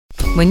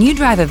When you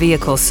drive a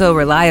vehicle so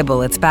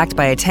reliable it's backed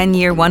by a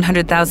 10-year,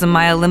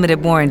 100,000-mile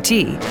limited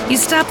warranty, you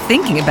stop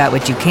thinking about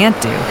what you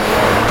can't do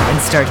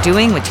and start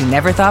doing what you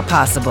never thought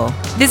possible.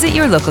 Visit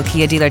your local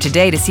Kia dealer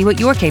today to see what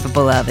you're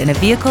capable of in a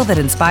vehicle that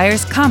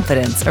inspires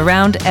confidence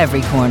around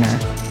every corner.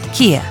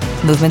 Kia,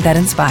 movement that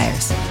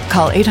inspires.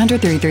 Call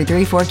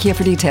 800-333-4KIA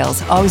for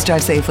details. Always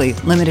drive safely.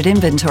 Limited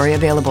inventory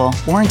available.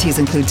 Warranties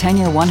include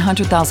 10-year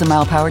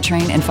 100,000-mile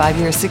powertrain and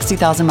 5-year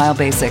 60,000-mile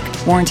basic.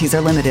 Warranties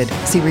are limited.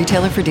 See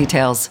retailer for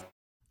details.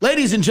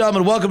 Ladies and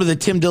gentlemen, welcome to the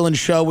Tim Dillon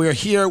Show. We are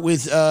here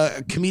with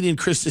comedian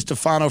Chris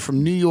Distefano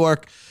from New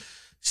York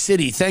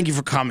City. Thank you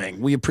for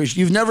coming. We appreciate it.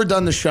 You've never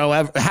done the show,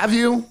 have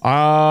you? You did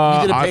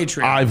a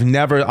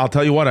Patreon. I'll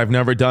tell you what, I've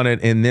never done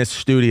it in this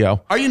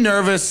studio. Are you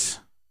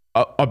nervous?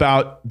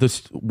 About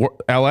this,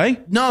 LA?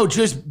 No,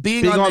 just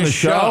being on the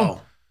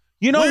show.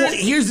 You know,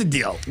 here's the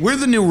deal. We're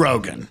the new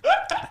Rogan.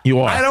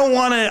 You are. I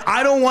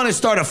don't want to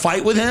start a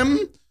fight with him.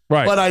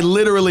 Right. But I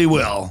literally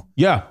will.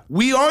 Yeah.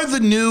 We are the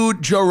new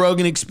Joe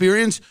Rogan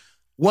experience.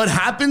 What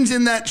happens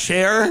in that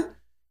chair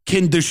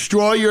can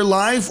destroy your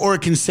life or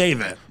it can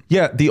save it.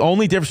 Yeah, the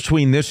only difference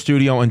between this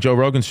studio and Joe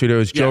Rogan's studio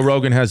is Joe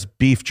Rogan has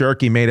beef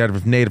jerky made out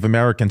of Native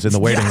Americans in the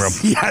waiting room.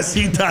 Yes,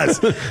 he does.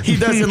 He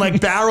does in like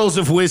barrels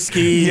of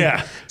whiskey.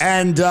 Yeah.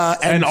 And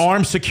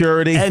armed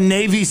security. And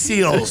Navy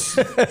SEALs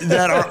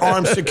that are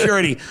armed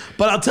security.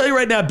 But I'll tell you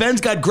right now, Ben's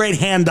got great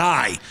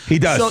hand-eye. He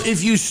does. So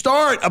if you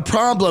start a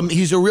problem,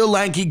 he's a real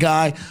lanky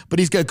guy, but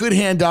he's got good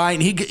hand-eye,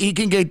 and he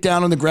can get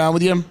down on the ground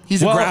with you.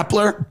 He's a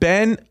grappler.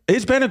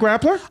 Is Ben a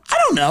grappler? I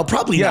don't know.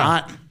 Probably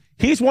not.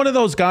 He's one of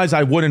those guys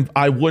I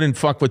wouldn't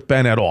fuck with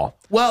Ben at all.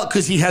 Well,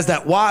 because he has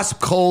that wasp,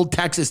 cold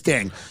Texas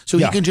thing. So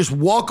he can just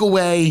walk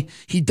away.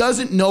 He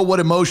doesn't know what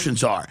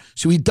emotions are.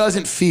 So he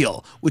doesn't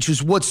feel, which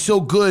is what's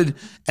so good.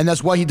 And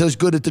that's why he does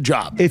good at the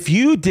job. If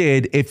you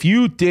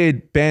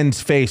did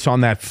Ben's face on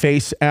that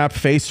face app,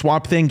 face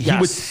swap thing, he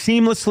would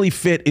seamlessly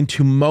fit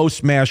into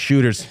most mass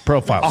shooters'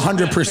 profiles.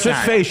 100%.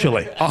 Just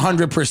facially.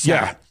 100%.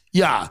 Yeah.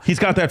 Yeah. He's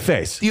got that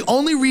face. The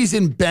only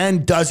reason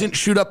Ben doesn't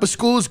shoot up a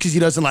school is because he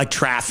doesn't like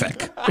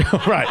traffic.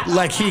 Right.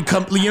 Like you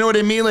know what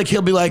I mean? Like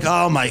he'll be like,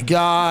 oh my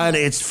God,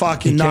 it's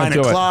fucking 9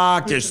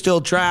 o'clock. There's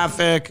still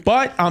traffic.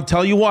 But I'll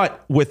tell you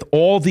what, with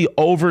all the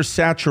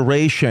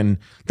oversaturation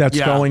that's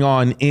going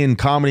on in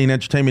comedy and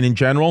entertainment in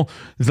general,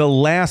 the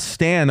last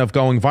stand of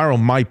going viral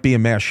might be a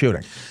mass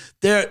shooting.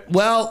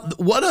 What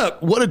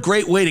a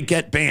great way to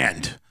get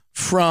banned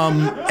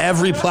from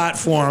every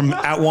platform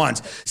at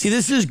once. See,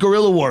 this is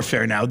guerrilla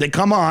warfare now. They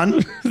come on,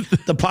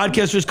 the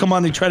podcasters come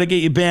on, they try to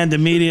get you banned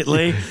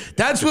immediately.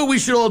 That's what we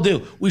should all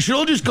do. We should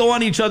all just go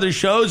on each other's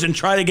shows and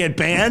try to get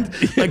banned,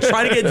 like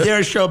try to get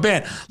their show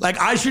banned. Like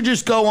I should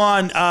just go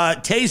on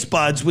Taste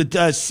Buds with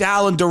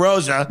Sal and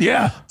DeRosa.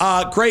 Yeah.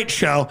 Great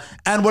show.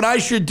 And what I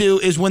should do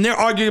is when they're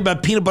arguing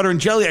about peanut butter and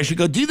jelly, I should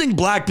go, do you think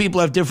black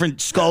people have different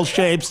skull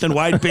shapes than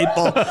white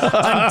people?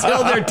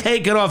 Until they're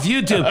taken off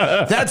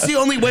YouTube. That's the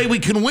only way we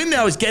can win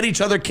now is get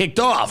each other kicked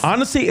off.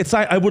 Honestly, it's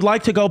like I would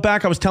like to go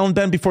back. I was telling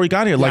Ben before he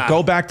got here, like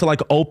go back to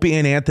like Opie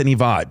and Anthony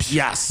vibes.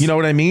 Yes. You know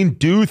what I mean?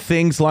 Do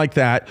things like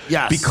that.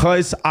 Yes.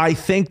 Because I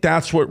think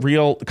that's what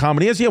real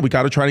comedy is. Yeah, we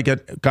got to try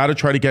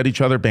to get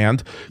each other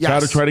banned. Yes.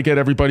 Got to try to get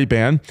everybody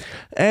banned.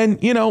 And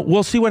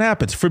we'll see what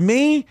happens. For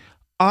me,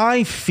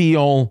 I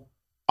feel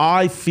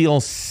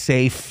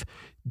safe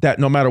that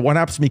no matter what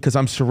happens to me, because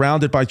I'm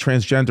surrounded by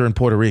transgender and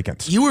Puerto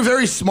Ricans. You were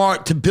very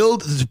smart to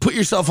put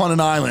yourself on an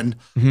island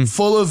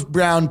full of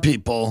brown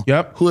people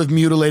who have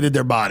mutilated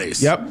their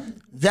bodies. Yep.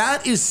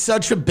 That is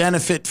such a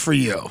benefit for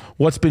you.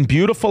 What's been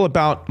beautiful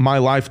about my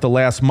life the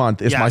last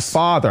month is my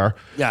father,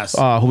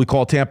 who we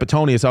call Tampa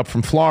Tony, is up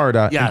from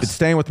Florida and been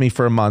staying with me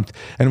for a month.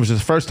 And it was the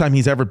first time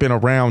he's ever been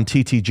around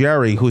TT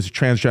Jerry, who's a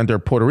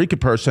transgender Puerto Rican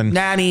person.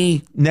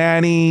 Nanny.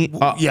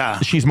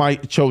 She's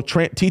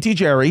TT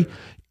Jerry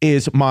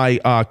is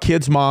my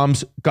kid's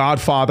mom's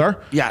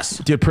godfather. Yes.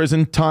 Did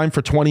prison time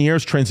for 20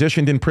 years,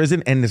 transitioned in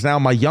prison, and is now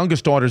my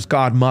youngest daughter's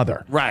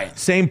godmother. Right.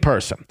 Same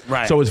person.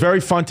 Right. So it was very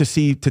fun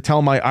to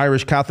tell my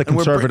Irish Catholic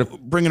conservative. We're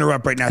bringing her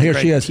up right now. Here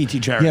she is. TT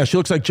Jerry. Yeah, she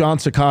looks like John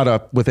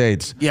Cicada with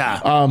AIDS. Yeah.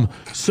 And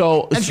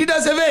she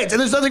does have AIDS, and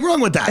there's nothing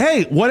wrong with that.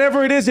 Hey,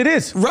 whatever it is, it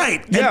is.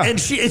 Right. Yeah. And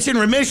it's in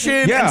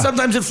remission, and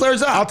sometimes it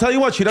flares up. I'll tell you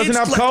what, she doesn't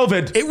have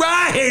COVID.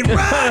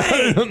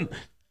 Right.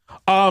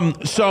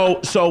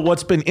 So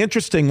what's been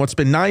interesting, what's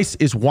been nice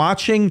is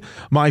watching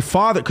my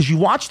father, because you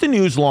watch the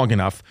news long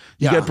enough,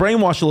 you get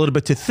brainwashed a little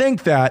bit to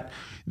think that,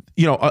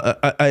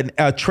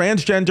 a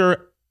transgender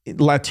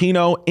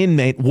Latino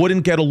inmate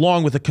wouldn't get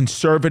along with a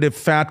conservative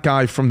fat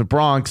guy from the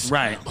Bronx,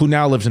 who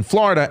now lives in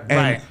Florida,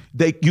 and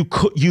you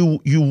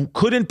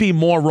couldn't be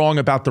more wrong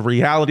about the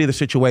reality of the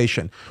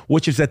situation,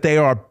 which is that they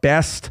are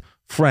best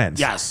friends.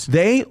 Yes,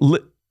 the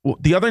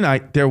other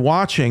night they're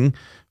watching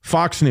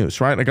Fox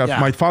News, right?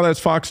 My father has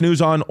Fox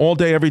News on all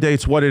day, every day.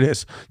 It's what it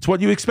is. It's what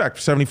you expect.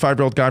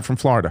 75-year-old guy from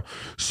Florida.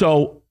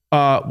 So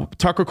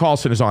Tucker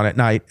Carlson is on at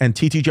night, and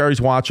TT Jerry's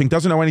watching.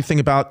 Doesn't know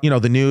anything about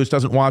the news.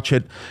 Doesn't watch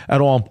it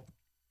at all.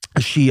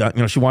 She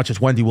she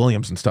watches Wendy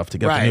Williams and stuff to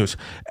get the news.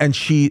 And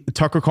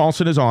Tucker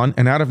Carlson is on,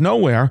 and out of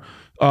nowhere,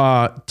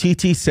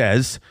 TT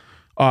says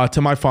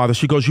to my father,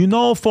 she goes,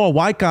 for a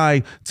white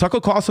guy,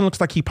 Tucker Carlson looks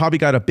like he probably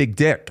got a big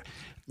dick.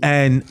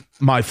 And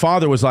my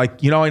father was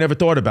like, I never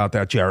thought about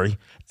that, Jerry.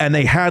 And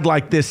they had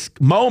like this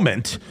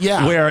moment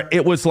where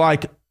it was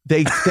like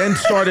they then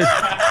started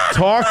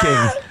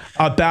talking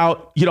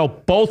about,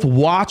 both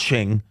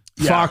watching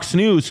Fox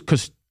News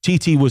because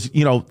TT was,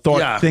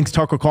 thinks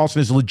Tucker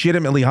Carlson is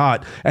legitimately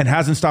hot and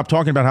hasn't stopped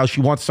talking about how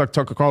she wants to suck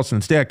Tucker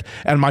Carlson's dick.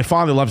 And my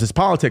father loves his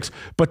politics,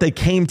 but they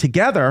came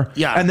together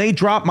and they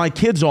dropped my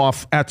kids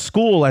off at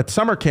school at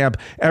summer camp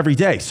every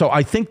day. So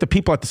I think the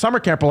people at the summer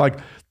camp are like,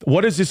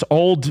 what is this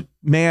old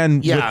man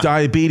with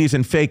diabetes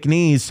and fake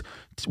knees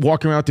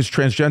walking around with this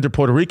transgender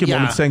Puerto Rican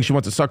woman saying she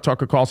wants to suck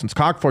Tucker Carlson's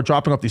cock for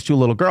dropping off these two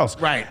little girls.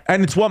 Right.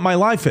 And it's what my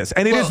life is.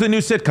 And it is the new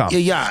sitcom.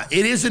 Yeah,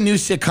 it is a new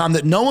sitcom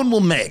that no one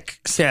will make,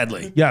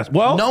 sadly. Yes.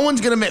 Well, no one's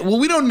going to make. Well,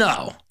 we don't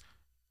know.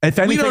 If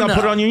anything, I'll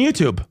put it on your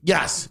YouTube.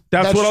 Yes.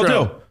 That's what true.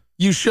 I'll do.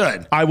 You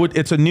should. I would.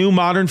 It's a new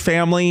Modern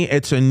Family.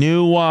 It's a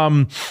new.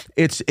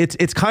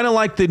 It's kind of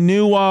like the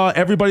new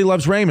Everybody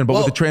Loves Raymond, but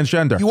with the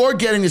transgender. You are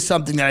getting to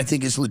something that I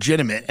think is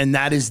legitimate, and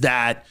that is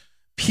that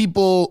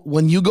people,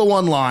 when you go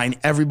online,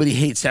 everybody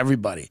hates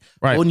everybody.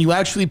 Right. When you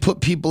actually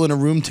put people in a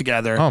room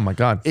together, oh my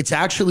God, it's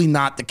actually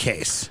not the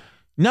case.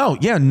 No.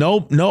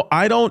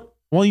 I don't.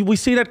 Well, we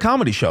see it at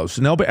comedy shows.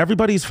 No, but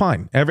everybody's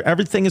fine.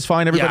 Everything is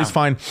fine. Everybody's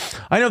fine.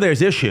 I know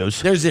there's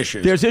issues. There's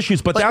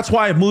issues. But that's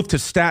why I've moved to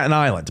Staten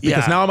Island.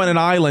 Because now I'm on an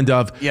island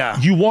of,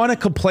 you want to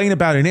complain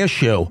about an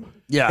issue,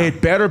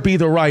 it better be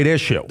the right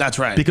issue. That's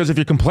right. Because if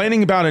you're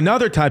complaining about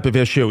another type of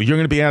issue, you're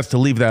going to be asked to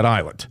leave that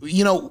island.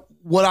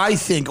 What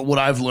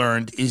I've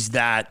learned is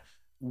that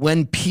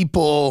when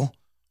people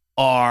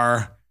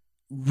are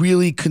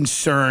really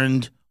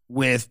concerned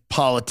with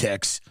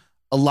politics,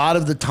 a lot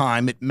of the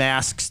time it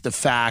masks the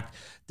fact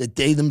that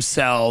they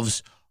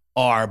themselves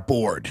are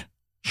bored.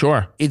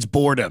 Sure. It's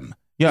boredom.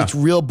 Yeah. It's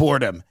real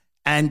boredom.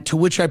 And to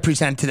which I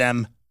present to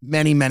them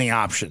many, many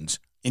options,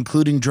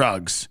 including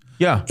drugs.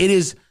 Yeah.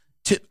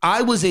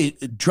 I was a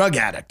drug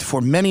addict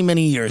for many,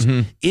 many years.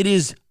 Mm-hmm. It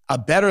is a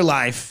better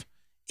life.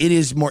 It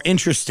is more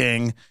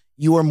interesting.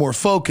 You are more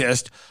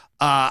focused.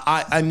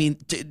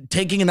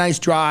 Taking a nice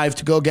drive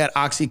to go get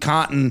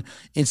OxyContin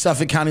in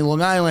Suffolk County,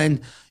 Long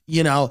Island,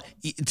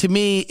 to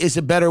me is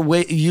a better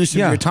use of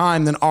your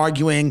time than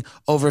arguing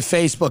over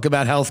Facebook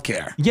about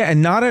healthcare. Yeah,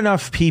 and not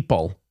enough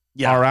people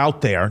are out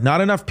there.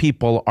 Not enough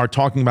people are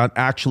talking about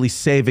actually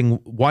saving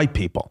white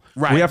people.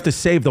 Right. We have to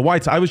save the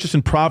whites. I was just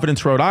in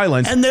Providence, Rhode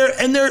Island. And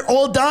they're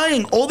all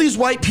dying. All these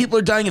white people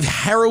are dying of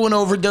heroin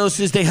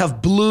overdoses. They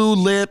have blue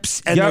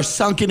lips and they're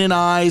sunken in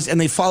eyes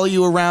and they follow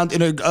you around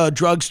in a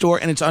drugstore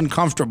and it's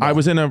uncomfortable. I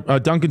was in a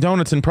Dunkin'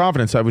 Donuts in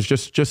Providence. I was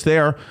just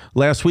there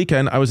last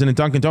weekend. I was in a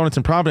Dunkin' Donuts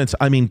in Providence.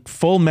 I mean,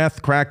 full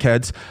meth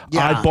crackheads.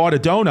 Yeah. I bought a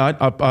donut,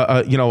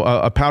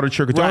 a powdered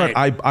sugar donut.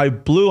 Right.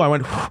 I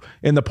went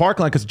in the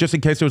parking lot because just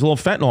in case there was a little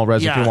fentanyl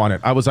residue on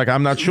it. I was like,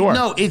 I'm not sure.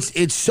 No,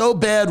 it's so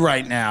bad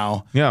right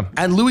now. Yeah.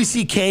 And Louis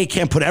C.K.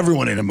 can't put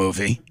everyone in a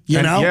movie,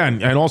 you know? Yeah,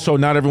 and also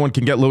not everyone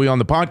can get Louis on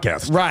the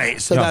podcast. Right.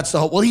 So that's the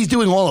whole, well, he's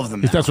doing all of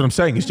them now. That's what I'm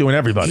saying. He's doing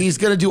everybody. He's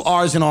going to do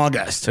ours in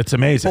August. It's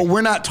amazing. But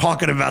we're not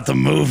talking about the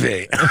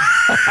movie.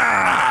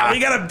 We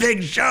got a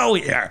big show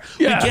here.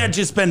 Yeah. We can't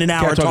just spend an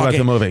hour talking about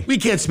the movie. We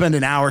can't spend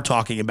an hour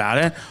talking about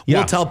it. Yeah.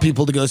 We'll tell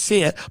people to go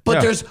see it.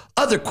 But there's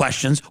other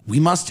questions we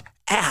must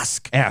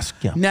ask. Yeah.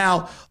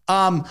 Now,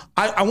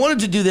 I wanted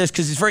to do this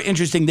because it's very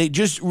interesting. They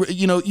just,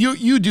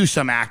 you do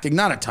some acting,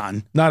 not a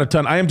ton. Not a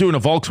ton. I am doing a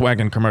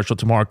Volkswagen commercial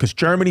tomorrow because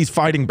Germany's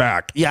fighting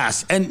back.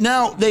 Yes. And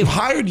now they've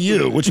hired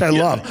you, which I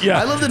love. Yeah.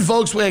 I love that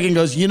Volkswagen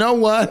goes, you know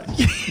what?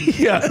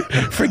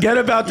 Forget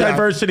about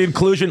diversity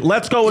inclusion.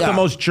 Let's go with the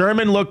most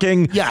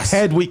German-looking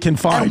head we can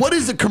find. And what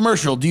is the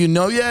commercial? Do you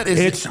know yet?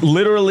 It's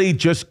literally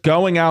just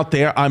going out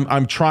there.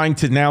 I'm trying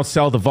to now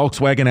sell the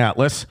Volkswagen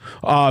Atlas.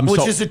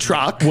 Which is a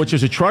truck. Which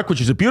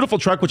is a beautiful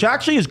truck, which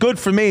actually is good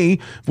for me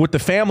with the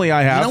family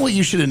I have. You know what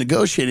you should have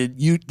negotiated?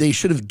 They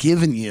should have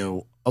given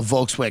you a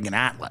Volkswagen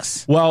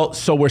Atlas. Well,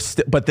 so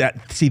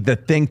the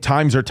thing,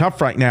 times are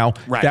tough right now.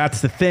 Right. That's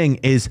the thing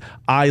is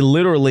I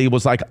literally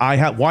was like,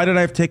 why did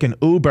I have to take an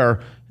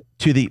Uber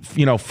to the,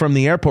 from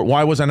the airport?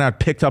 Why was I not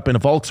picked up in a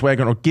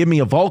Volkswagen or give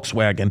me a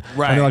Volkswagen?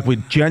 Right. And they're like, we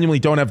genuinely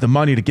don't have the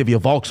money to give you a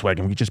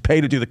Volkswagen. We just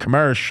pay to do the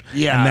commercial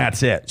and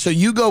that's it. So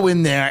you go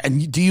in there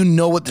and do you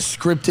know what the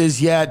script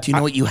is yet? Do you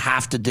know what you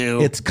have to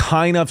do? It's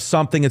kind of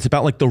something, it's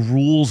about like the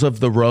rules of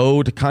the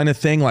road kind of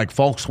thing, like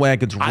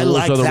Volkswagen's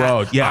rules of the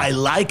road. Yeah. I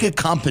like a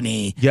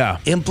company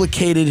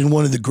implicated in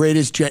one of the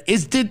greatest did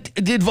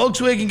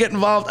Volkswagen get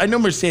involved? I know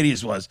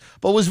Mercedes was,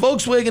 but was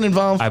Volkswagen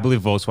involved? I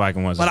believe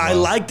Volkswagen was. But I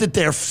like that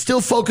they're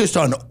still focused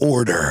on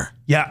order.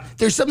 Yeah.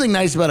 There's something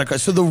nice about a car.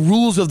 So the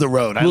rules of the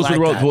road. I like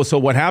that. Well, so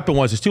what happened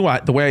was,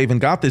 the way I even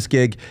got this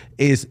gig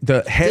is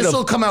the head This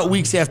will come out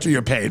weeks after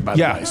you're paid, by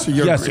the way. So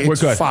we're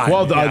good. Fine.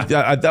 Well,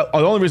 the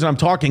only reason I'm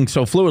talking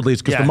so fluidly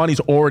is because the money's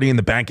already in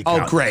the bank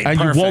account. Oh, great. And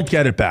Perfect. you won't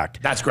get it back.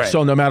 That's great.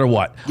 So no matter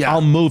what,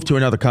 I'll move to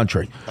another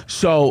country.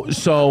 So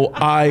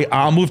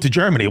I'll move to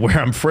Germany where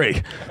I'm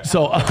free.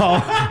 So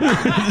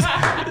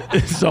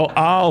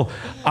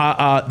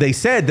they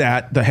said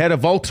that the head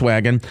of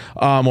Volkswagen,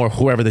 or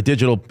whoever, the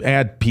digital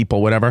ad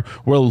people, whatever,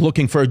 were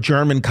looking for a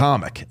German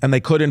comic, and they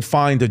couldn't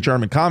find a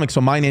German comic.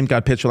 So my name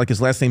got pitched, like his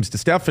last name's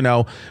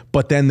Distefano,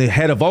 but then the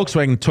head of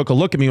Volkswagen took a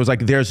look at me and was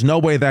like, there's no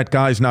way that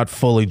guy's not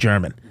fully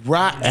German.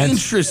 Right.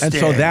 Interesting.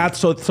 And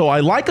so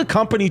I like a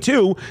company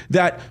too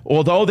that,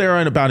 although they're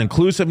about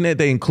inclusiveness,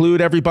 they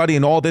include everybody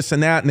and all this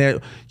and that,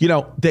 and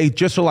they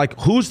just are like,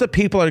 who's the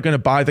people that are going to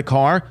buy the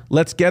car?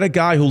 Let's get a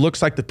guy who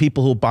looks like the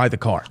people who buy the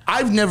car.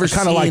 I've never seen,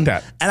 kind of like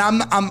that.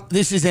 And I'm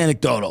this is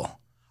anecdotal.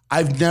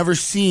 I've never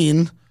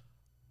seen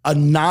a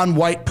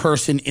non-white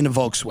person in a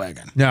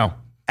Volkswagen. No.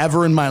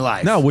 Ever in my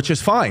life. No, which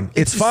is fine.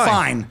 It's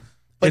fine.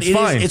 But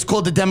it's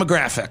called the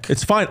demographic.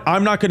 It's fine.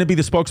 I'm not going to be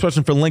the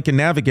spokesperson for Lincoln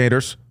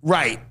Navigators.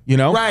 Right.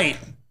 Right.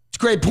 It's a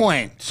great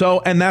point.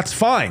 So, and that's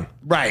fine.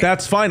 Right.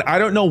 That's fine. I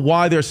don't know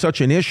why there's such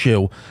an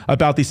issue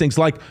about these things.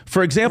 Like,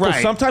 for example,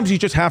 sometimes you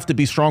just have to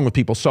be strong with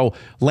people. So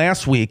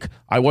last week,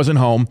 I wasn't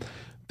home.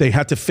 They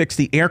had to fix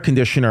the air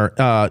conditioner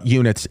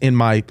units in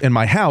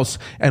my house,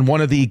 and one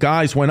of the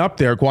guys went up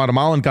there,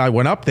 Guatemalan guy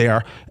went up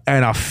there,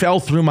 and fell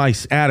through my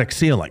attic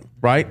ceiling,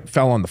 right?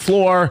 Fell on the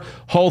floor,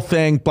 whole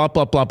thing, blah,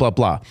 blah, blah, blah,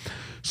 blah.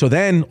 So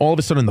then all of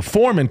a sudden the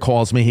foreman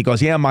calls me. He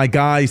goes, yeah, my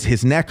guy's,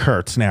 his neck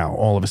hurts now.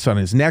 All of a sudden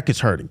his neck is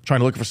hurting,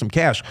 trying to look for some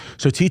cash.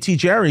 So TT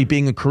Jerry,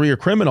 being a career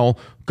criminal,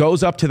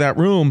 goes up to that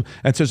room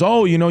and says,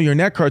 oh, your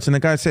neck hurts. And the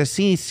guy says,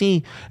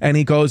 see. And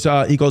he goes,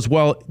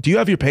 well, do you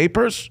have your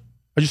papers?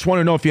 I just want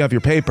to know if you have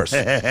your papers.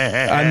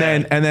 and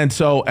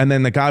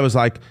then the guy was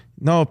like,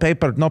 no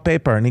paper.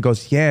 And he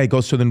goes, yeah. He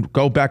goes, so then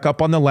go back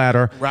up on the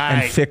ladder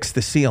and fix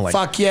the ceiling.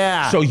 Fuck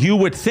yeah. So you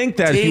would think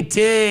that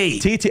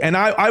TT, and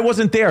I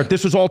wasn't there.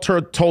 This was all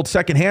told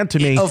secondhand to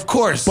me. Of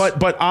course.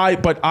 But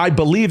I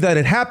believe that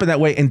it happened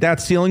that way, and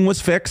that ceiling was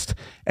fixed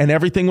and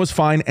everything was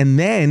fine. And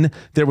then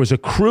there was a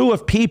crew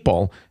of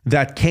people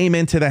that came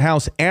into the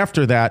house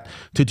after that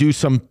to do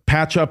some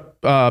patch up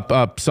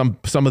some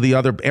of the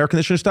other air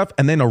conditioner stuff,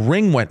 and then a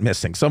ring went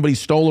missing. Somebody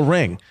stole a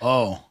ring.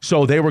 Oh.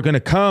 So they were going to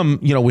come,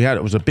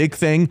 it was a big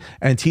thing,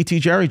 and TT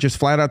Jerry just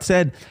flat out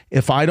said,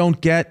 if I don't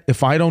get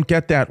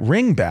that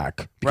ring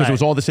back, because it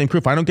was all the same crew,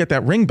 if I don't get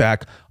that ring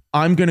back,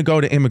 I'm going to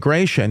go to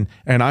immigration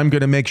and I'm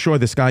going to make sure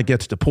this guy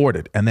gets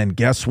deported. And then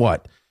guess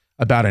what?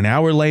 About an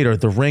hour later,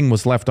 the ring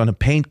was left on a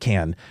paint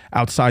can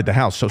outside the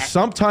house. So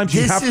sometimes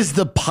This is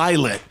the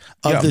pilot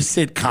of the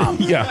sitcom.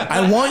 Yeah.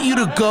 I want you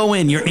to go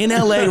in. You're in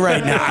LA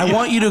right now. I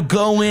want you to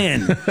go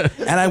in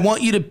and I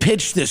want you to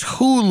pitch this.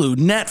 Hulu,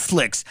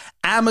 Netflix,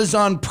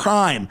 Amazon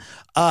Prime,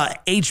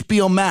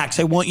 HBO Max.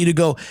 I want you to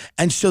go.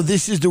 And so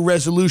this is the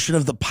resolution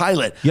of the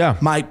pilot. Yeah.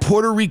 My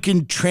Puerto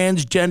Rican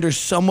transgender,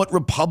 somewhat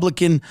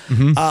Republican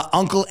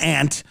uncle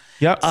aunt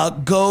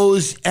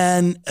goes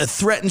and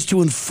threatens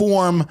to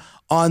inform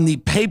on the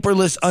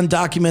paperless,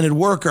 undocumented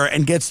worker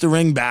and gets the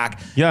ring back.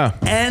 Yeah.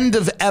 End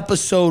of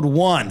episode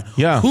 1.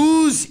 Yeah.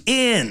 Who's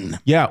in?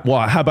 Yeah.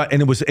 Well, how about,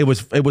 and it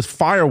was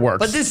fireworks.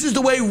 But this is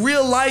the way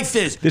real life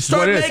is.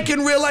 Start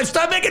making real life.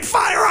 Start making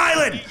Fire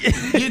Island.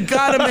 You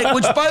gotta make,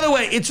 which by the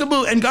way, it's a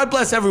movie, and God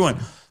bless everyone.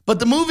 But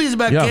the movie is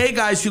about gay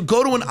guys who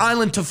go to an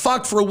island to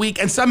fuck for a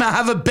week and somehow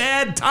have a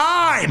bad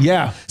time.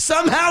 Yeah.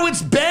 Somehow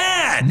it's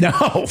bad.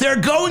 No. They're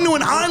going to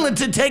an island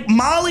to take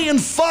Molly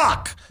and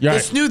fuck. Right.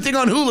 This new thing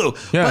on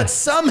Hulu. Yeah. But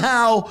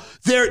somehow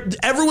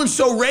everyone's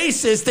so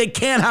racist they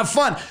can't have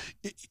fun.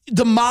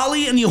 The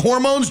Molly and the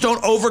hormones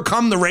don't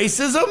overcome the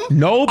racism?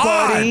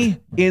 Nobody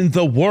in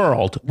the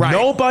world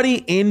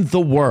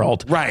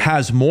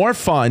has more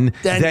fun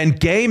than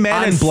gay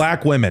men and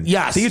black women.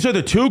 Yes. These are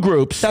the two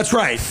groups. That's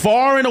right.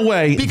 Far and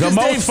away because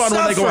the most fun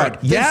when they go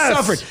out. They've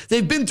suffered.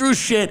 They've been through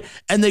shit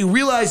and they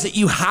realize that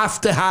you have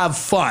to have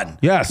fun.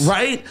 Yes.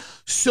 Right?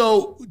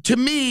 So to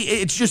me,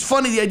 it's just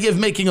funny the idea of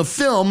making a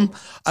film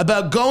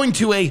about going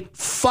to a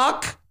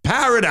fuck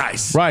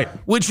paradise. Right.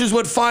 Which is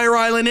what Fire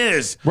Island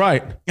is.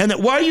 Right. And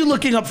why are you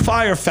looking up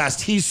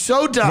Firefest? He's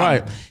so dumb.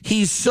 Right.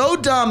 He's so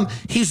dumb.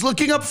 He's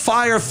looking up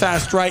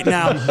Firefest right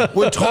now.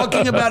 We're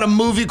talking about a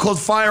movie called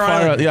Fire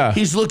Island. Yeah.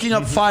 He's looking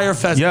up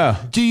Firefest. Yeah.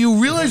 Do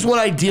you realize what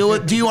I deal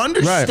with? Do you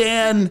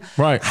understand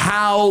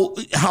how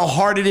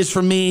hard it is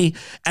for me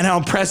and how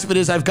impressive it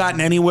is I've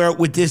gotten anywhere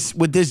with this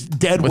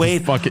dead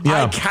weight?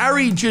 I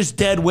carry just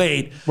dead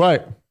weight.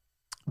 Right.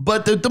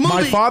 But the movie...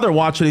 My father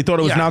watched it. He thought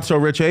it was Not So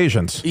Rich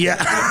Asians. Yeah.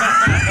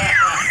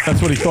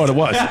 That's what he thought it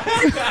was.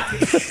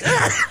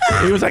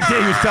 He was like,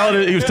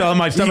 he was telling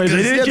my son,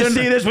 didn't you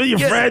do this with your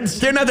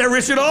friends? They're not that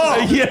rich at all.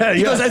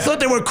 He goes, I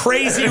thought they were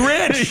crazy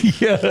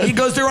rich. Yeah. He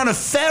goes, they're on a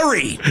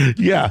ferry.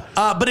 Yeah.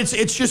 But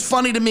it's just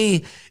funny to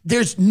me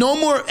there's no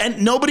more,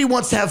 and nobody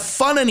wants to have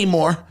fun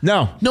anymore.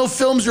 No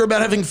films are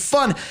about having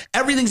fun.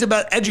 Everything's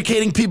about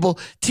educating people,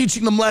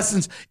 teaching them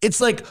lessons. It's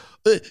like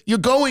you're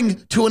going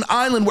to an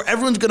island where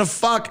everyone's gonna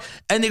fuck,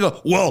 and they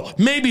go, well,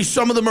 maybe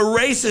some of them are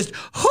racist.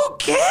 Who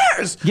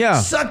cares? Yeah,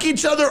 suck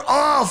each other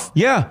off.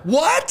 Yeah.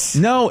 What?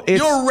 No,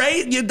 it's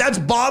that's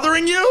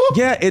bothering you.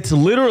 Yeah, it's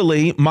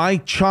literally my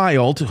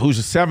child, who's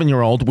a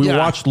 7-year-old. We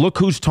watched Look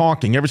Who's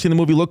Talking. You ever seen the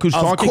movie Look Who's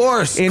Talking? Of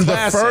course. In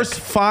classic. the first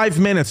 5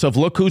 minutes of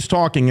Look Who's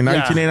Talking in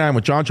 1989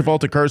 with John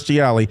Travolta, Kirstie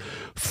Alley,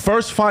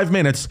 first 5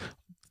 minutes,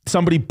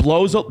 somebody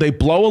blow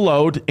a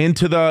load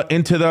into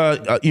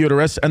the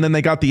uterus, and then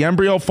they got the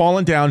embryo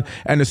falling down,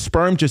 and the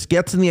sperm just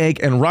gets in the egg,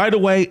 and right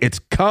away it's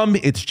cum,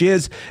 it's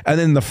jizz, and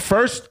then the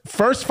first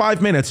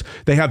 5 minutes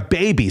they have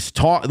babies,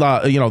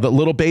 the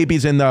little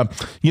babies in the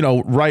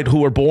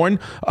who are born,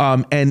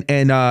 and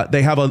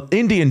they have an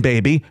Indian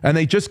baby, and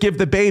they just give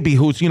the baby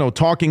who's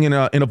talking in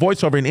a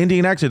voiceover in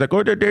Indian accent, like,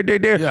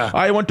 oh,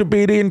 I want to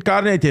be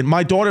reincarnated.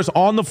 My daughter's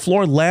on the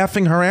floor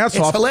laughing her ass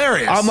off. It's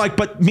hilarious. I'm like,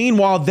 but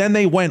meanwhile, then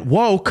they went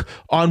woke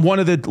on one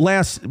of the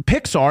last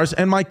Pixars,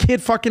 and my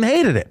kid fucking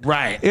hated it.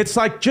 Right. It's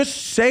like, just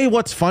say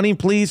what's funny,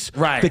 please.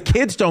 Right. The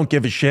kids don't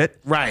give a shit.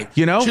 Right.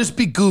 Just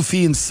be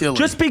goofy and silly.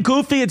 Just be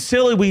goofy and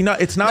silly.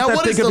 It's not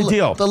that big of a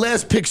deal. The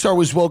last Pixar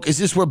was woke. Is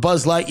this where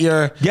Buzz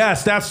Lightyear?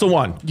 Yes, that's the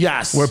one.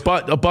 Yes. Where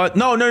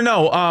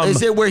no.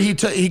 Is it where he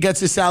gets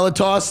his salad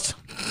tossed?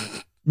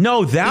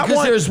 No, that because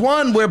one. There's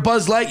one where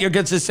Buzz Lightyear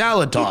gets his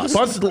salad tossed.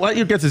 Buzz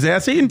Lightyear gets his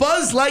ass eaten?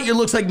 Buzz Lightyear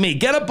looks like me.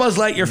 Get up Buzz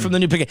Lightyear from the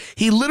new picture.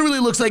 He literally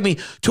looks like me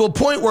to a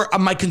point where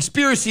my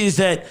conspiracy is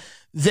that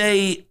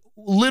they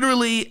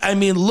literally,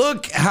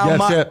 look how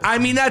much.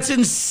 That's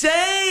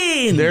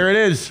insane. There it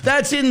is.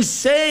 That's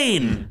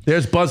insane.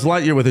 There's Buzz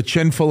Lightyear with a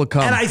chin full of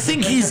cum. And I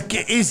think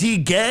is he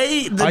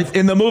gay?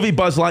 In the movie,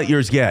 Buzz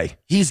Lightyear's gay.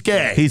 He's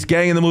gay. He's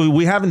gay in the movie.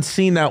 We haven't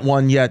seen that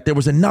one yet. There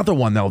was another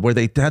one, though, where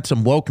they had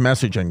some woke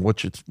messaging,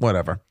 which it's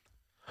whatever.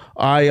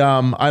 I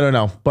don't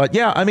know, but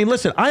yeah,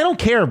 listen, I don't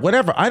care,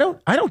 whatever. I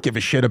don't give a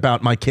shit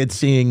about my kids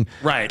seeing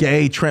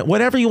gay,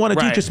 whatever you want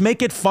to do. Just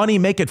make it funny,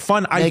 make it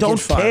fun. I don't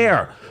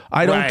care.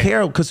 I don't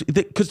care because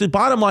the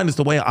bottom line is,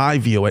 the way I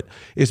view it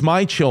is,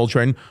 my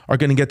children are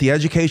going to get the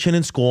education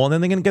in school, and then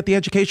they're going to get the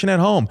education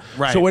at home.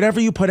 Right. So whatever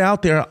you put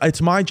out there,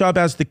 it's my job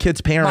as the kid's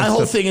parent. My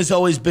whole thing has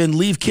always been,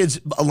 leave kids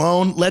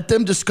alone, let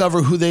them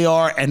discover who they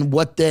are and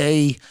what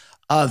they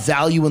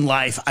value in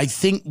life. I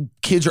think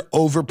kids are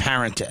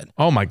over-parented.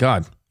 Oh my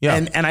God. Yeah.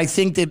 And I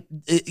think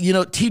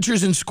that,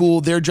 teachers in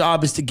school, their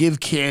job is to give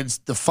kids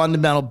the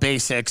fundamental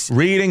basics.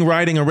 Reading,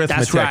 writing, arithmetic.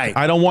 That's right.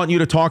 I don't want you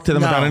to talk to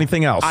them about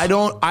anything else. I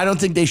don't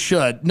think they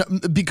should. No,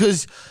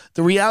 because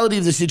the reality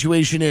of the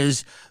situation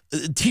is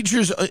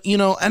teachers,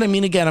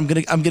 and again, I'm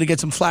going to get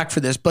some flack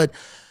for this, but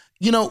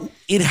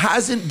it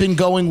hasn't been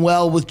going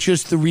well with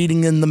just the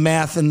reading and the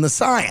math and the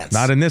science.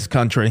 Not in this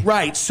country.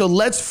 Right. So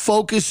let's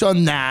focus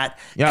on that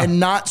and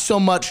not so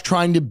much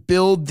trying to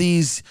build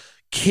these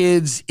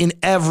kids in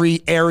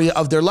every area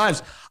of their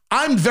lives.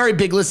 I'm very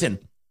big. Listen,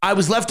 I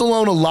was left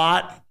alone a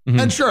lot.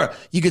 Mm-hmm. And sure,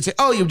 you could say,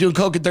 oh, you're doing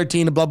coke at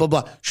 13 and blah, blah,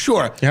 blah.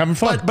 Sure. You're having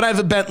fun. But I have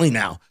a Bentley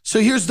now. So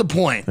here's the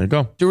point. There you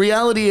go. The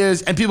reality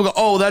is, and people go,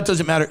 oh, that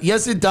doesn't matter.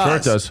 Yes, it does. Sure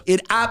it does.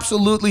 It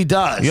absolutely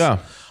does. Yeah.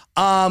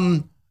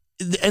 And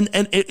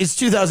it's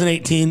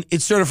 2018.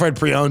 It's certified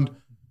pre-owned.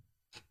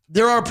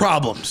 There are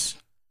problems.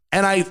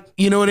 And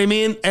you know what I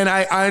mean? And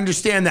I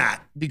understand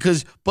that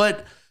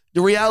but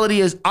the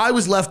reality is, I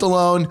was left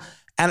alone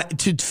and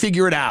to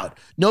figure it out.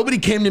 Nobody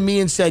came to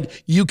me and said,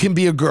 you can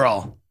be a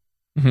girl.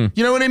 Mm-hmm.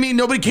 You know what I mean?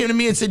 Nobody came to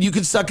me and said, you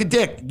can suck a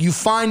dick. You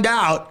find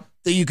out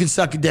that you can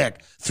suck a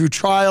dick through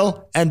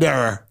trial and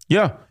error.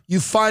 Yeah. You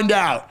find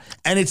out.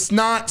 And it's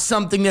not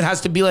something that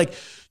has to be like,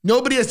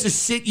 nobody has to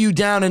sit you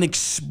down and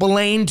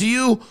explain to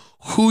you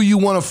who you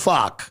want to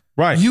fuck.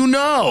 Right.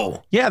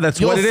 Yeah,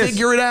 that's what it is. You'll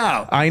figure it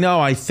out. I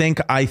know. I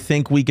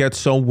think we get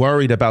so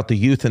worried about the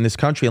youth in this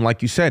country. And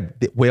like you said,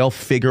 we'll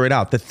figure it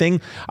out. The thing,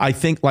 I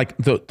think, like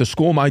the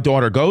school my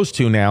daughter goes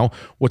to now,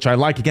 which I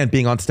like, again,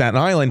 being on Staten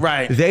Island,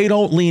 they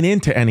don't lean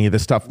into any of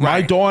this stuff.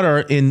 Right. My daughter,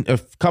 in a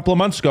couple of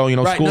months ago,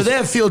 schools. No, they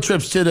have field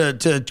trips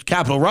to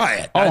Capitol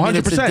Riot. Oh, 100%.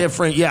 It's a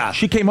different,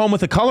 She came home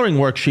with a coloring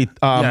worksheet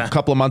a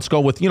couple of months ago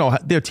with,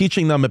 they're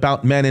teaching them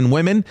about men and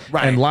women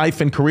and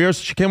life and careers.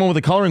 She came home with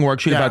a coloring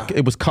worksheet about,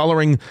 it was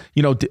coloring,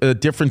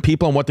 different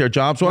people and what their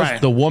jobs was. Right.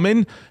 The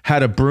woman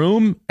had a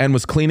broom and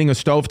was cleaning a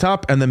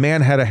stovetop, and the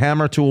man had a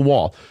hammer to a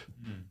wall.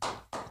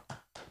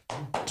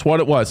 That's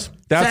what it was.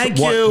 Thank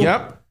you.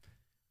 Yep.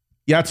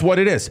 Yeah, that's what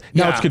it is.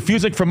 Now, it's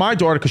confusing for my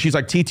daughter because she's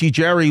like, TT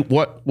Jerry,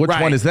 which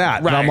one is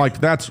that? And I'm like,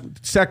 that's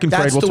second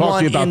grade. We'll talk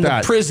to you about that.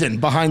 That's the prison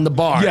behind the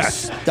bars.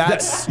 Yes.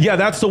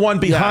 That's the one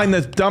behind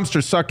the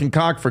dumpster sucking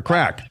cock for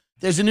crack.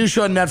 There's a new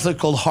show on Netflix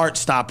called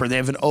Heartstopper. They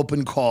have an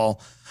open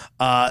call.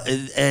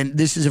 And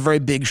this is a very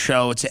big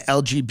show. It's an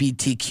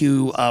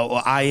LGBTQ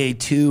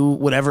IA2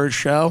 whatever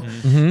show.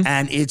 Mm-hmm.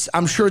 And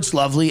I'm sure it's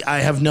lovely. I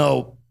have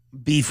no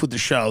beef with the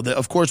show.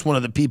 Of course, one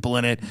of the people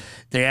in it,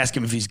 they ask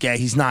him if he's gay.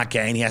 He's not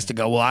gay, and he has to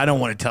go, well, I don't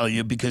want to tell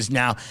you because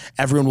now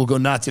everyone will go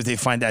nuts if they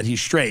find out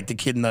he's straight. The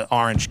kid in the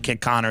orange,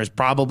 Kit Connor, is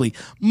probably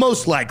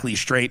most likely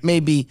straight.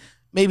 Maybe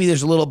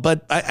there's a little,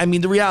 but I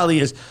mean, the reality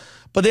is,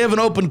 but they have an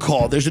open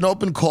call. There's an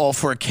open call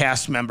for a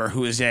cast member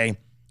who is a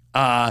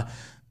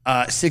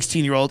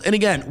 16-year-old. And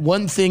again,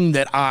 one thing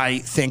that I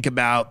think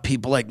about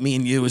people like me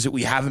and you is that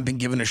we haven't been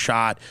given a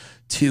shot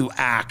to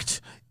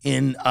act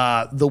in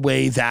the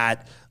way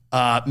that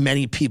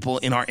many people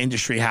in our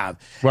industry have.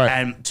 Right.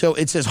 And so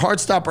it says,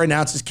 Heartstopper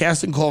announces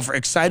casting call for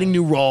exciting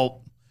new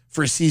role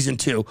for season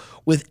 2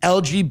 with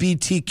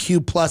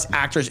LGBTQ plus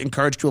actors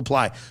encouraged to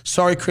apply.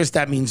 Sorry, Chris,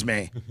 that means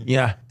me.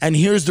 Yeah. And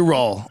here's the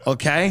role,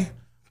 okay?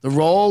 The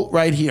role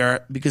right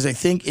here, because I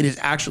think it is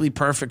actually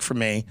perfect for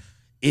me,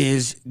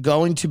 is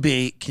going to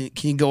be, can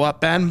you go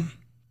up, Ben?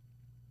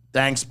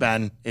 Thanks,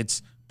 Ben.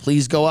 It's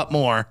please go up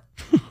more.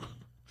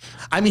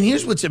 I mean,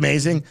 here's what's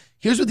amazing.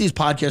 Here's what these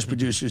podcast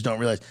producers don't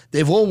realize.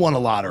 They've all won a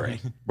lottery.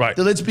 Right.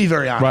 So let's be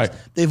very honest.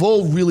 Right. They've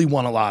all really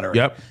won a lottery.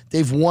 Yep.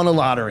 They've won a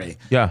lottery.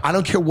 Yeah. I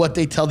don't care what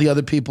they tell the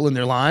other people in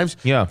their lives.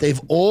 Yeah. They've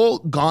all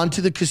gone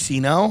to the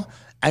casino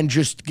and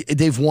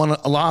they've won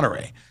a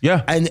lottery.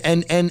 Yeah.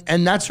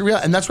 And that's real.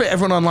 And that's why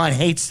everyone online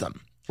hates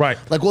them. Right.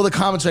 Like all the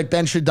comments like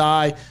Ben should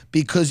die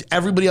because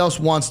everybody else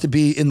wants to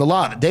be in the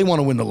lottery. They want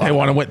to win the lottery. They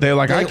want to win. They're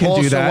like, I can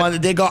do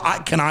that. They go,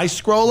 can I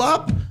scroll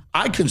up?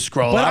 I can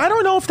scroll But up. I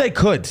don't know if they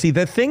could. See,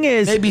 the thing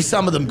is, Maybe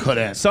some of them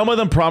couldn't. some of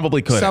them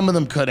probably could. Some of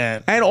them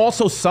couldn't. And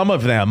also some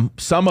of them,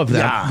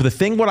 Yeah. the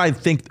thing what I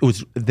think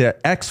was the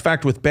X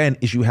factor with Ben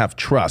is you have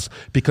trust.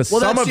 Because Well,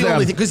 some that's of the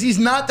only them, thing, because he's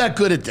not that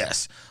good at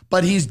this,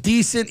 but he's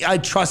decent. I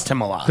trust him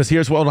a lot. because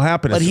here's what will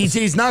happen. But is,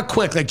 he's not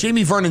quick. Like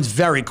Jamie Vernon's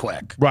very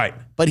quick. right.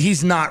 But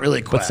he's not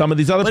really quick. But some of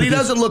these other But he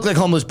producers- doesn't look like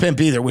Homeless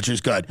Pimp either, which is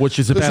good. Which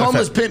is a Because benefit.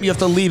 Homeless Pimp, you have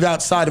to leave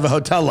outside of a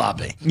hotel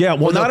lobby. Yeah,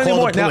 well, Or they'll not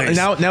call anymore. the police.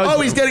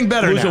 Now he's getting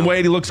better losing now.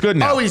 weight. He looks good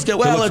now. Oh, he's good.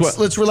 Well,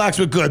 let's relax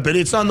with good, but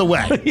it's on the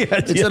way.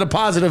 It's in a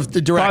positive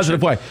direction.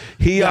 Positive way.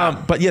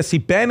 But yes,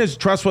 Ben is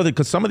trustworthy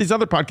because some of these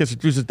other podcast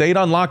producers, they'd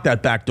unlock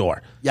that back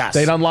door. Yes.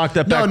 They'd unlock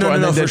that back door.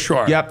 No, for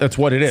sure. Yep, that's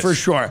what it is. For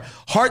sure.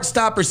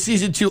 Heartstopper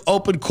Season 2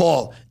 open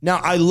call. Now,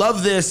 I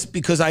love this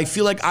because I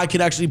feel like I could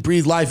actually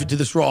breathe life into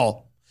this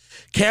role.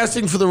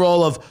 Casting for the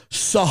role of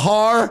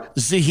Sahar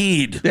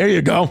Zahid. There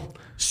you go.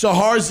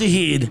 Sahar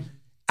Zahid.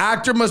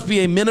 Actor must be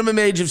a minimum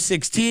age of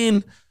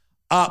 16,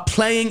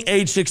 playing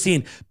age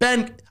 16.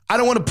 Ben, I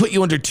don't want to put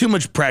you under too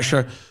much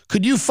pressure.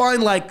 Could you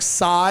find like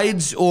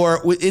sides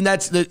and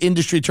that's the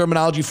industry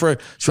terminology for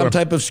some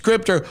type of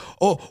script or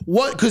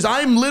what? Because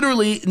I'm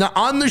literally, now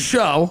on the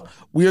show,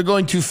 we are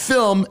going to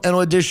film an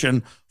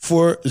audition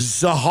for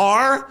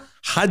Zahar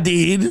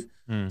Hadid,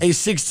 a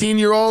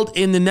 16-year-old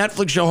in the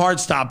Netflix show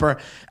Heartstopper.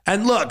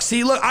 And look,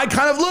 I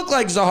kind of look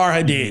like Zahar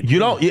Hadid. You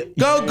don't.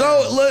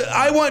 Go.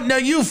 Look, now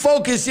you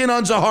focus in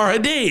on Zahar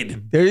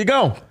Hadid. There you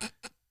go.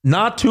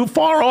 Not too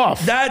far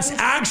off. That's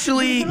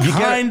actually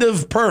kind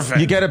of perfect.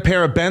 You get a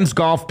pair of Ben's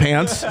golf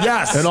pants.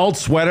 Yes. An old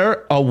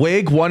sweater, a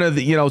wig, one of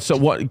the, so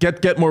what,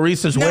 get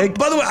Maurice's Now, wig.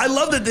 by the way, I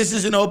love that this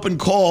is an open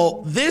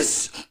call.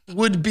 This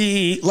would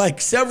be like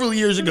several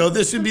years ago,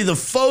 this would be the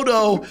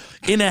photo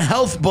in a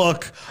health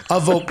book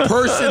of a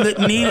person that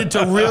needed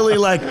to really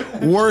like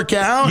work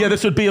out. Yeah,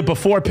 this would be a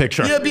before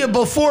picture. Yeah, it'd be a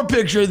before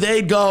picture.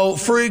 They'd go,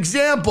 for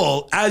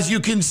example, as you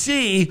can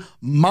see,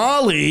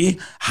 Molly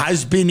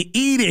has been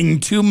eating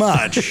too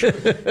much.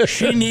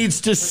 She needs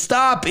to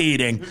stop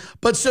eating.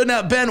 But so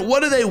now, Ben,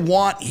 what do they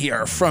want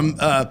here from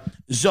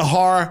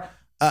Sahar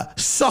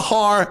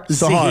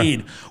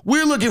Zahid?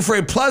 We're looking for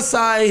a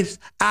plus-size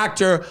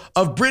actor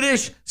of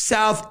British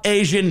South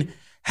Asian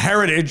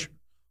heritage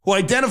who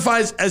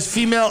identifies as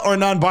female or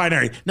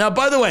non-binary. Now,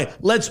 by the way,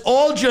 let's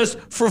all just,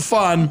 for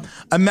fun,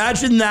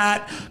 imagine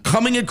that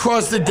coming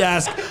across the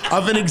desk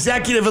of an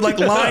executive at like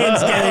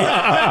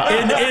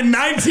Lionsgate in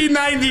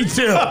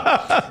 1992.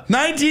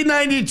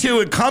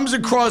 1992, it comes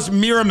across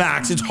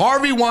Miramax. It's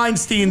Harvey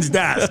Weinstein's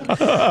desk.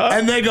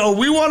 And they go,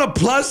 we want a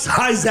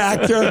plus-size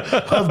actor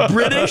of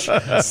British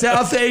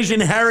South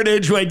Asian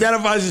heritage who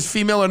identifies as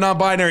female or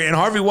non-binary. And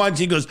Harvey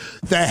Weinstein goes,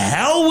 the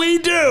hell we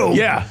do.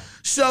 Yeah.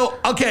 So,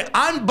 okay,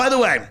 by the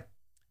way,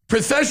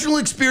 professional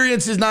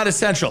experience is not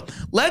essential.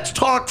 Let's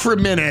talk for a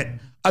minute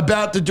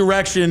about the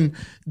direction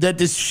that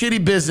this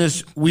shitty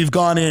business we've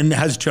gone in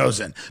has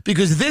chosen.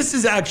 Because this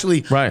is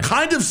actually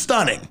kind of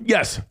stunning.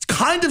 Yes. It's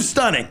kind of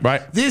stunning.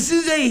 Right. This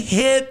is a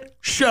hit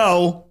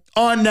show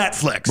on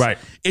Netflix. Right.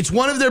 It's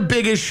one of their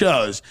biggest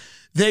shows.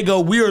 They go,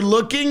 we are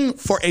looking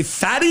for a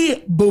fatty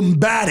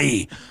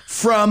boombati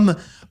from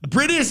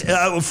British,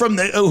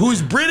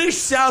 who's British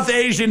South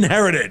Asian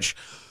heritage,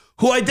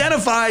 who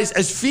identifies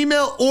as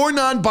female or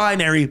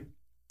non-binary,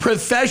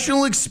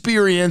 professional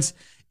experience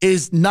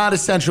is not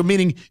essential,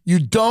 meaning you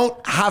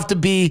don't have to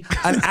be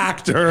an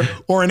actor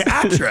or an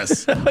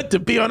actress to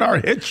be on our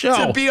hit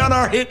show. To be on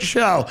our hit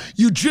show.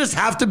 You just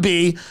have to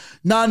be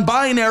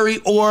non-binary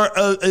or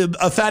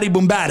a fatty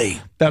boom batty.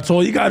 That's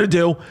all you got to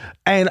do.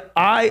 And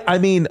I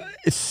mean,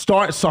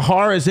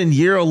 Sahara's in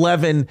year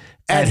 11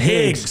 at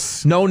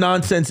Higgs. No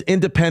nonsense,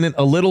 independent,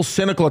 a little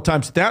cynical at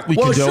times. That we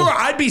can do. Well, sure,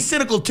 I'd be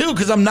cynical too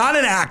because I'm not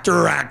an actor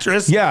or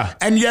actress. Yeah.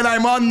 And yet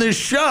I'm on this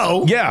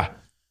show. Yeah.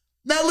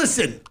 Now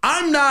listen,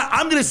 I'm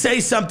going to say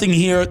something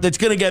here that's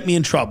going to get me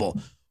in trouble.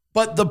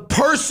 But the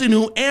person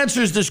who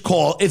answers this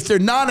call, if they're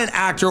not an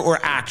actor or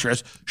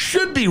actress,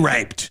 should be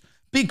raped.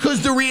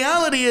 Because the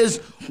reality is,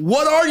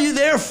 what are you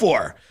there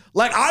for?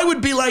 Like, I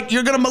would be like,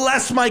 you're going to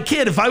molest my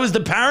kid. If I was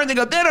the parent, they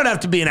don't have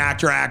to be an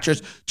actor or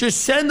actress.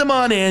 Just send them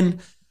on in.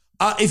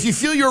 If you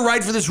feel you're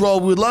right for this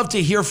role, we would love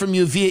to hear from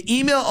you via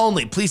email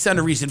only. Please send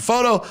a recent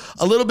photo,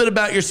 a little bit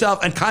about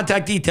yourself, and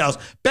contact details.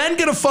 Ben,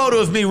 get a photo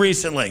of me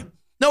recently.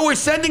 No, we're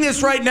sending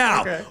this right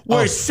now. Okay.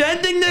 We're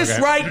sending this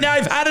right now.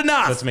 I've had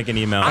enough. Let's make an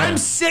email. I'm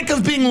sick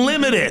of being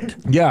limited.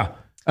 Yeah.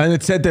 And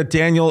it said that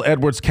Daniel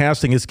Edwards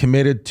Casting is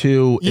committed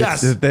to.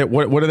 Yes.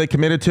 What are they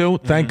committed to?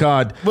 Thank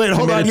God. Wait,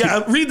 hold on.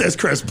 Yeah, read this,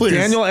 Chris, please.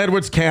 Daniel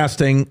Edwards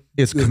Casting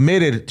is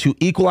committed to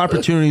equal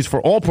opportunities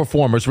for all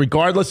performers,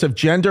 regardless of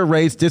gender,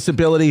 race,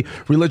 disability,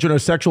 religion, or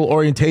sexual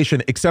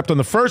orientation. Except on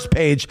the first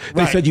page,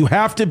 they said you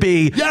have to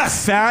be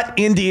fat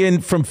Indian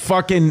from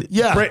fucking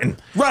Britain.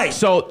 Right.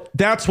 So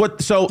that's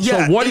what. So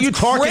what are you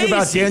talking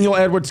about, Daniel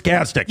Edwards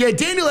Casting? Yeah,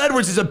 Daniel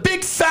Edwards is a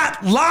big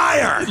fat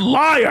liar.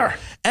 Liar.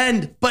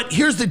 But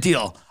here's the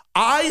deal.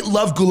 I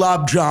love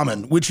gulab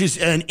jamun, which is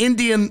an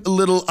Indian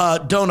little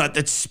donut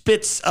that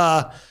spits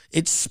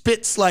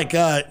like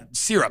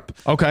syrup.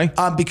 Okay.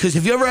 Because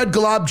have you ever had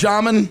gulab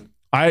jamun?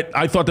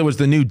 I thought that was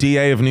the new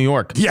DA of New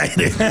York. Yeah, it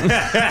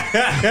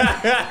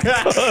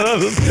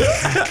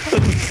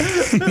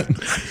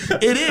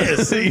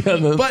is. It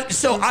is. But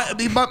so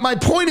my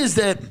point is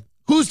that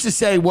who's to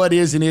say what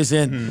is and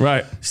isn't?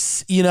 Right.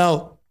 You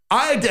know,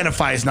 I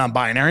identify as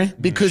non-binary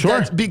because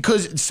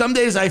because some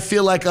days I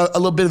feel like a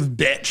little bit of a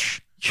bitch.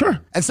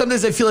 Sure. And some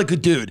days I feel like a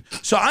dude.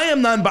 So I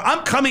am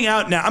I'm coming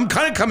out now. I'm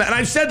kind of coming out. And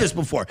I've said this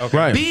before. Okay.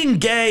 Right. Being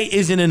gay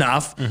isn't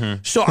enough.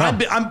 So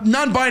I'm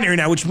non-binary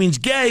now, which means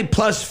gay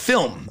plus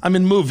film. I'm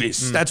in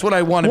movies. That's what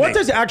I want to be. What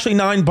does actually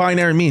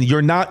non-binary mean?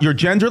 You're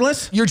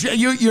genderless?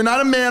 You're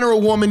not a man or a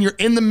woman. You're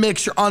in the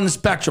mix. You're on the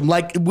spectrum,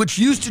 like which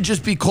used to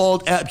just be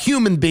called a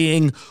human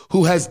being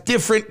who has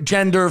different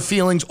gender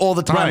feelings all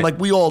the time, like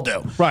we all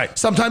do. Right.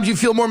 Sometimes you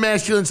feel more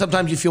masculine.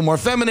 Sometimes you feel more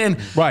feminine.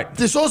 Right.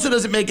 This also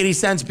doesn't make any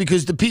sense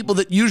because the people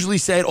that usually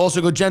say it also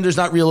go, gender's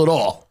not real at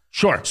all.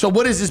 Sure. So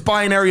what is this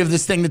binary of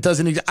this thing that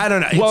doesn't exist? I don't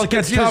know. Well, it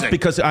gets confusing. Tough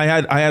because I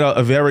had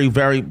a very,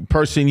 very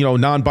person,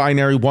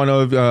 non-binary, one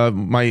of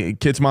my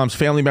kid's mom's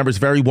family members,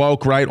 very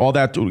woke, right? All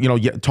that,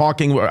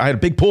 talking. I had a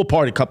big pool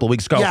party a couple of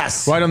weeks ago.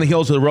 Yes. Right on the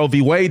heels of the Roe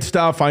v. Wade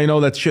stuff. I know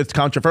that shit's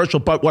controversial,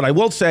 but what I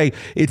will say,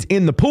 it's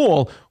in the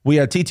pool. We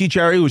had TT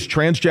Cherry, who's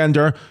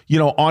transgender,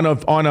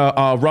 on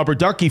a rubber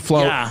ducky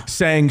float,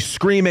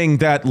 screaming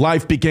that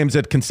life begins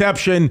at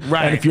conception.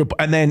 Right.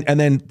 And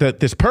then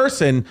this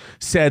person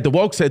said, the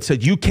woke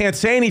said, you can't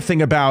say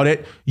anything about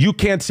it. You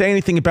can't say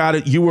anything about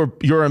it.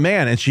 You're a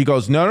man. And she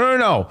goes,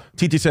 no.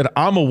 TT said,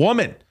 I'm a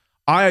woman.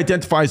 I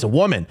identify as a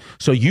woman.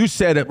 So you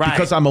said it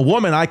because I'm a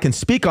woman, I can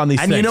speak on these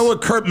things. And you know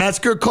what Kurt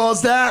Metzger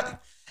calls that?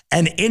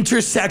 An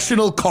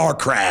intersectional car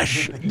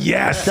crash.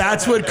 Yes.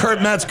 That's what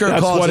Kurt Metzger calls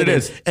it. That's what it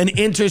is. An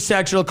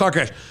intersectional car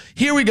crash.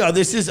 Here we go.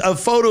 This is a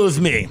photo of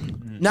me.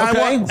 Now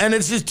and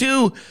it's just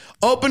two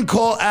open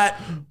call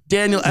at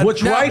Daniel.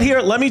 Which right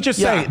here, let me just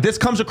say, this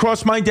comes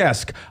across my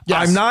desk.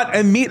 Yes. I'm not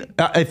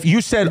if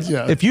you said,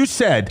 if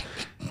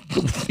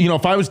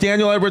I was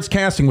Daniel Edwards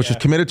Casting, which is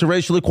committed to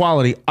racial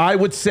equality, I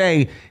would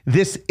say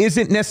this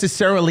isn't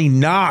necessarily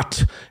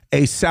not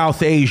a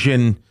South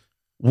Asian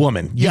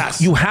woman.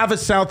 You have a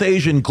South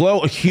Asian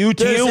glow, a hue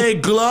to you. There's a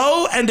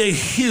glow and a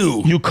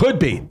hue. You could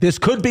be. This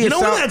could be. You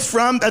know where that's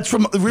from? That's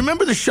from.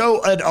 Remember the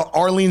show at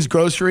Arlene's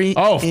Grocery?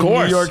 Oh, of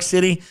course. New York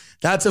City.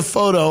 That's a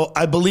photo.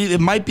 I believe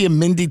it might be a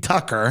Mindy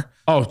Tucker.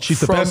 Oh, she's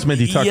the best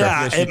Mindy Tucker.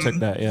 Yeah, she took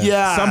that.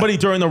 Yeah. Somebody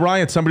during the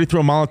riot, somebody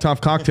threw a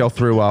Molotov cocktail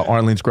through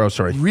Arlene's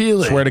Grocery.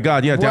 Really? Swear to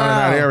God. Yeah, down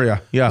in that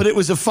area. Yeah. But it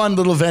was a fun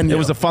little venue.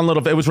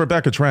 It was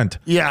Rebecca Trent.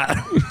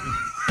 Yeah.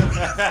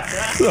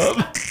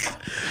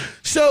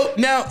 So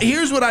now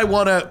here's what I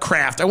want to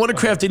craft. I want to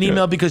craft an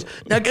email because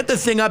now get the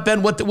thing up,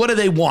 Ben. What do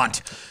they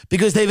want?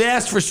 Because they've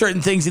asked for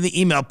certain things in the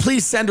email.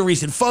 Please send a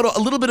recent photo, a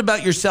little bit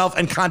about yourself,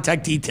 and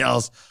contact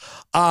details.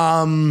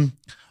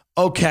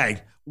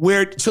 Okay.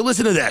 So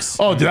listen to this.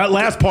 Oh, that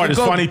last part is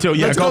funny too.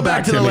 Yeah, let's go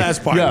back to the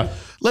last part. Yeah.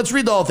 Let's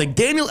read the whole thing.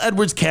 Daniel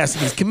Edwards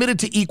Casting is committed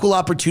to equal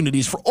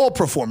opportunities for all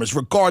performers,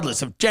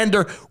 regardless of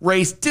gender,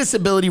 race,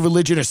 disability,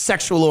 religion, or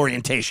sexual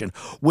orientation.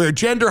 Where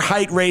gender,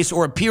 height, race,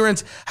 or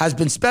appearance has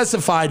been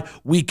specified,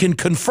 we can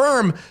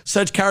confirm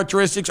such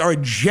characteristics are a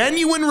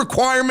genuine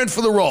requirement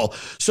for the role.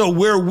 So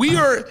where we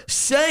are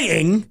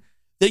saying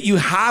that you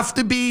have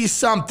to be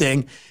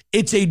something,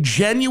 it's a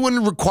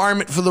genuine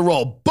requirement for the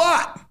role.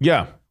 But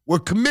We're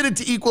committed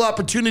to equal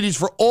opportunities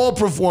for all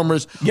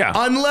performers. Yeah.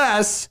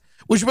 Unless,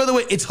 which by the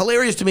way, it's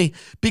hilarious to me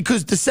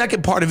because the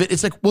second part of it,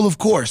 it's like, well, of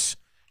course.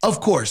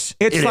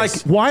 It's like,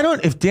 why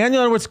don't, if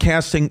Daniel Edwards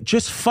casting,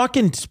 just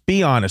fucking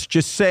be honest.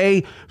 Just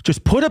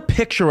put a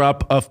picture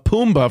up of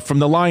Pumbaa from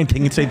The Lion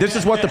King and say, this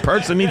is what the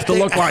person needs to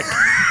look like.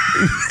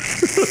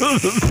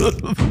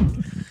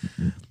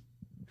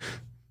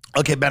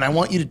 Okay, Ben, I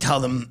want you to tell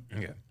them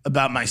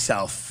about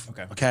myself.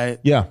 Okay?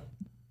 Yeah.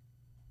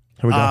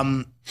 Here we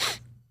go.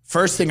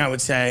 First thing I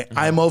would say,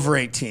 I'm over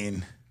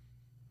 18.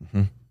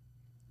 Mm-hmm.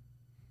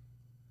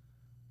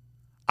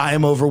 I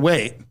am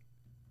overweight.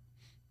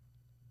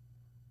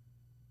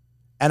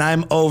 And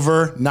I'm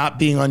over not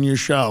being on your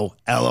show.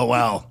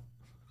 LOL.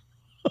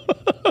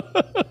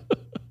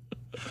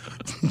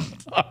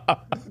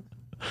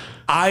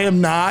 I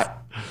am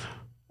not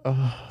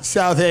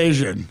South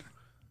Asian.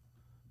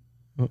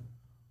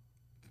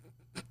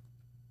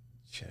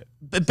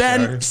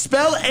 Ben,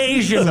 spell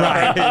Asian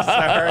right.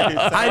 Sorry.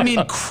 I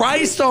mean,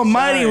 Christ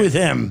almighty with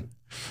him.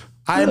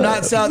 I am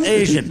not South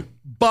Asian.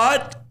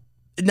 But,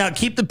 now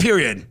keep the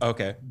period.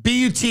 Okay.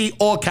 B-U-T,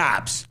 all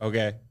caps.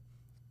 Okay.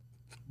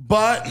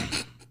 But,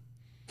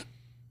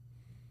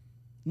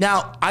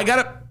 now, I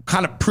got to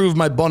kind of prove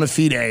my bona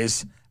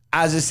fides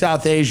as a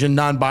South Asian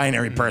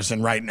non-binary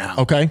person right now.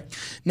 Okay.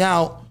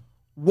 Now,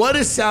 what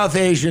is South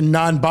Asian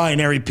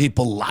non-binary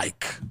people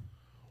like?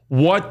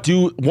 What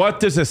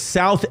does a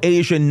South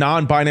Asian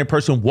non-binary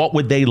person, what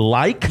would they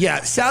like?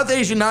 Yeah, South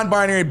Asian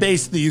non-binary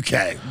based in the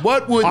UK.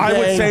 What would I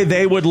would say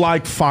they would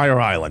like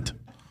Fire Island.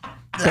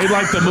 They'd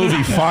like the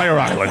movie Fire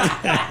Island.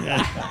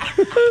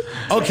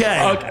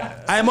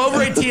 Okay. I'm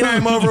over 18,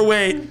 I'm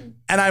overweight,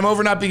 and I'm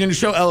over not being in the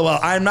show, LOL.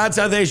 I'm not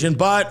South Asian,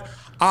 but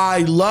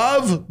I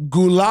love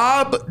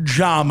gulab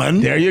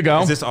jamun. There you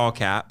go. Is this all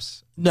caps?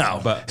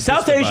 No. But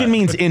South Asian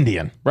means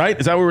Indian, right?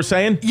 Is that what we're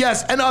saying?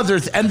 Yes, and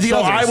others, and the So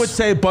others. I would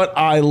say, but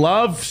I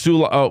love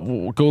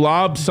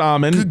gulab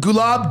salmon.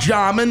 Gulab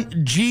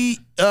jamun,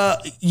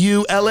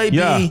 G-U-L-A-B.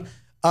 Yeah.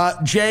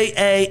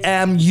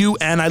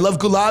 Jamun. I love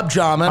gulab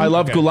jamun. I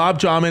love gulab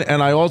jamun,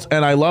 and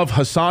I love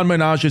Hassan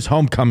Minaj's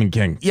Homecoming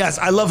King. Yes,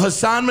 I love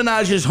Hassan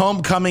Minaj's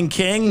Homecoming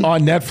King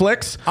On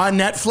Netflix? on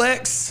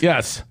Netflix.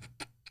 Yes.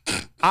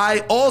 I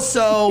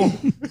also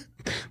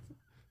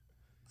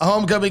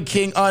Homecoming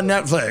King on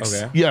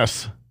Netflix. Okay.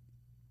 Yes.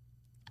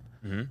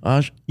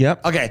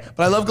 Yep. Okay,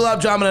 but I love gulab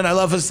jamun and I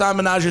love Hassan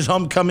Minaj's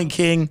Homecoming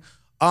King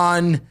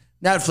on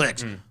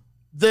Netflix.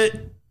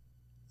 The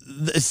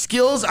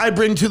skills I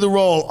bring to the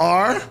role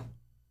are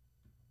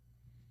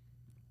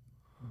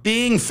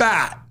being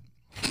fat.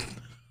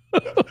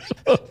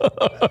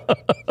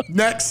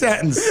 Next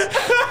sentence.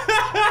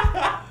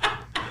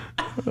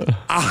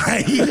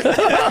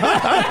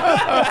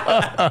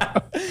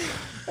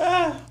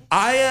 I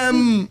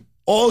am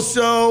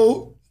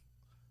also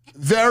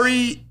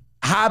very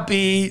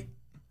happy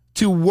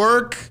to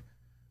work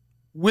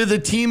with a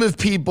team of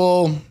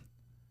people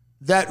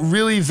that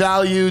really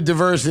value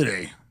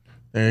diversity.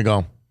 There you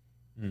go.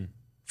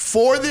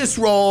 For this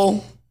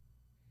role,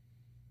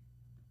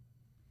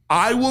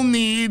 I will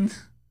need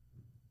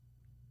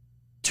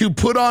to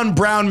put on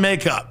brown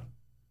makeup,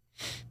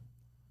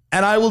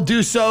 and I will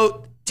do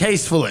so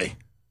tastefully.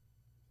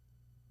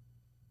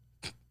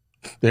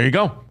 There you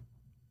go.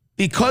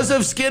 Because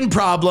of skin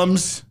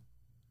problems,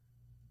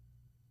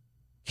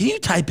 can you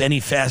type any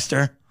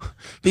faster?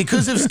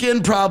 Because of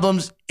skin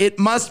problems, it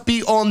must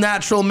be all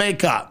natural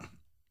makeup.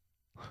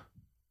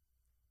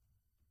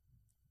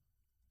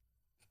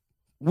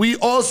 We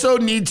also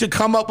need to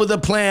come up with a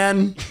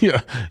plan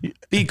Yeah.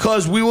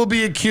 because we will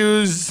be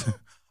accused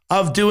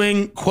of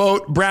doing,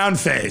 quote, brown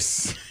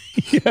face.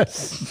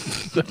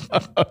 Yes.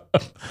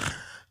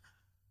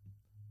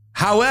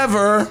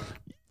 However,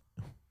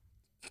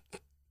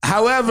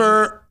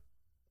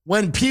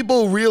 when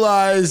people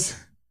realize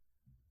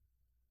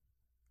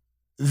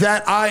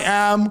that I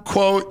am,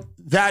 quote,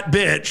 that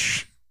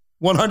bitch,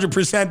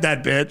 100%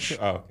 that bitch,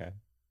 Oh, okay.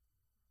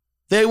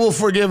 they will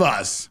forgive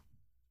us.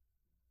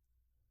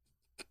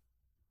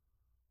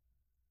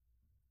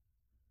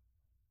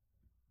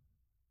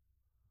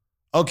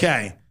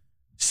 Okay.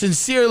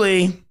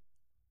 Sincerely,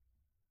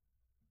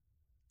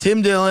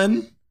 Tim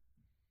Dillon.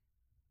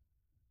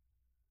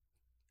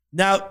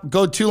 Now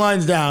go 2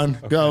 lines down.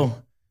 Okay.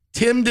 Go.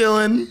 Tim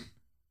Dillon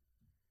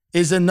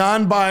is a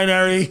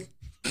non-binary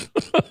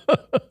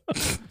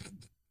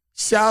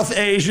South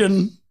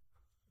Asian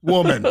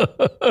woman.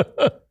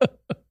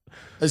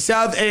 A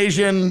South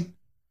Asian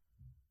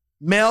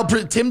male.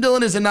 Tim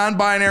Dillon is a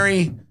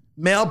non-binary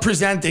male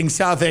presenting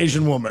South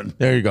Asian woman.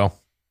 There you go.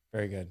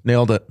 Very good.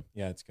 Nailed it.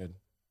 Yeah, it's good.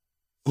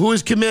 Who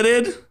is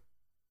committed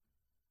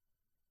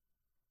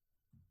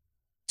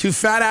to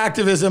fat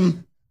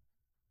activism,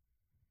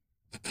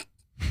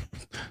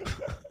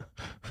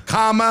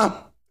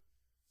 comma,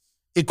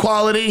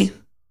 equality,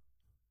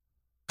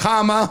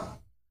 comma,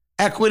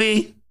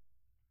 equity,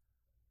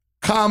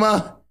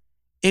 comma,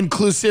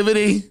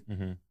 inclusivity,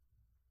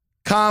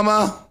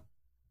 comma,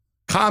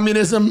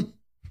 communism,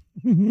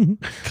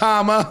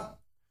 comma,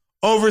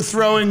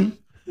 overthrowing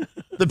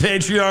The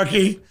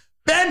patriarchy.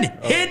 Ben,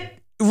 hit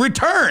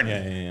return.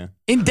 Yeah.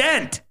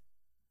 Indent.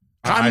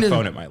 On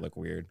iPhone, it might look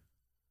weird.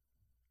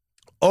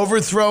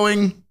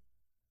 Overthrowing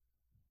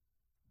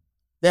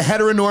the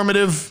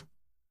heteronormative,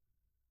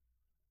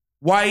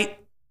 white,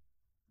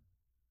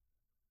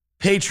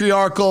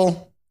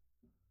 patriarchal,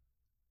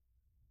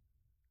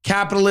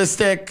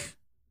 capitalistic,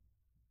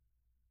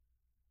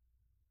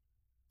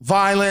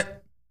 violent,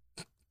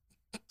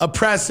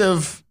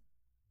 oppressive,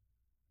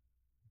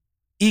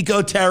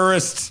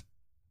 eco-terrorist,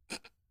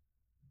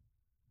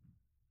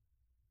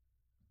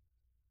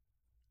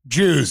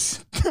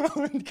 Jews.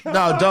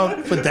 No,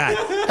 don't put that.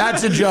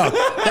 That's a joke.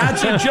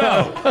 That's a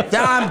joke.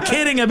 I'm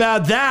kidding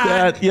about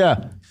that.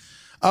 Yeah.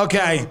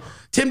 Okay.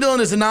 Tim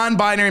Dillon is a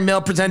non-binary male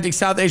presenting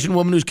South Asian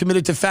woman who's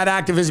committed to fat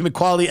activism,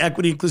 equality,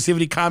 equity,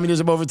 inclusivity,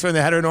 communism, overthrowing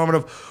the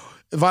heteronormative,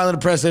 violent,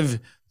 oppressive,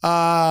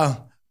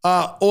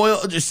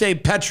 oil, just say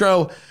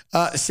petro,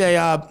 it's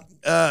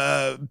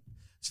the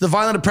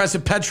violent,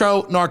 oppressive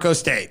petro narco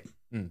state.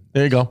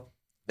 There you go.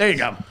 There you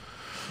go.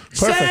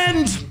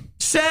 Perfect.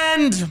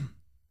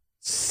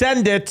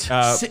 Send it.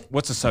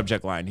 What's the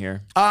subject line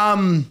here?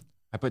 I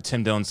put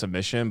Tim Dillon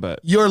submission, but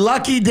your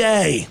lucky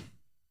day.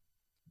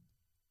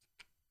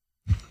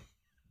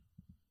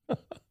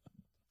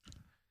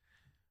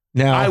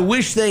 Now, I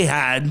wish they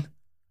had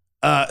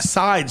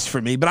sides for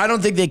me, but I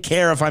don't think they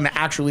care if I'm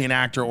actually an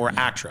actor or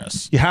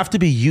actress. you have to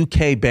be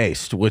UK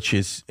based, which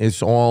is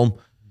all.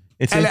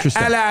 It's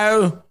interesting.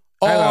 Hello.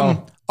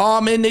 Hello.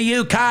 I'm in the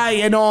UK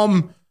and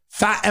I'm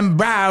fat and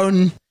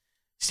brown.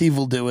 Steve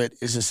Will Do It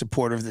is a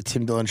supporter of the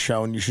Tim Dillon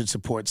Show, and you should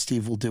support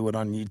Steve Will Do It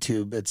on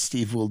YouTube. It's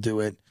Steve Will Do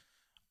It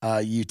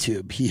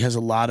YouTube. He has a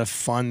lot of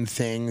fun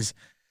things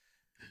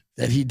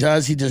that he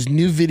does. He does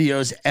new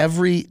videos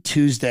every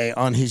Tuesday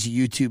on his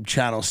YouTube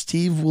channel.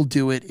 Steve Will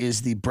Do It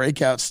is the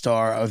breakout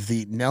star of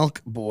the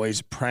Nelk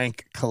Boys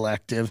Prank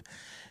Collective.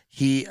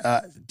 He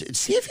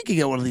see if you can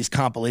get one of these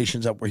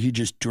compilations up where he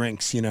just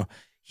drinks. You know,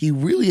 he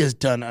really has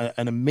done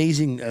an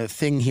amazing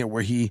thing here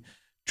where he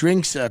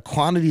drinks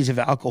quantities of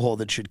alcohol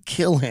that should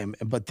kill him,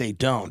 but they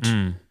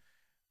don't.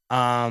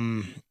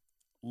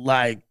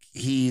 Like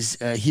he's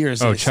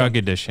here's Chug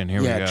Edition.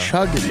 Here we go.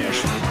 Chug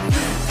Edition.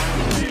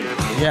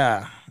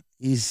 Yeah,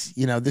 he's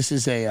this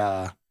is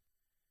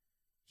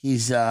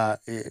he's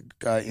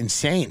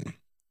insane,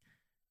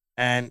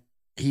 and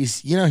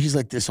he's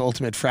like this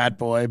ultimate frat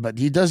boy, but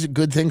he does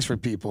good things for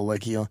people.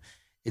 Like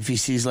if he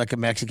sees like a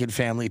Mexican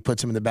family, he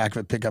puts them in the back of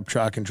a pickup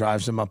truck and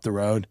drives them up the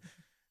road.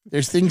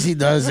 There's things he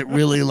does that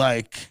really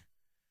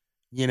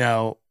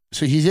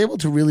so he's able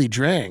to really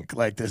drink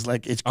like this.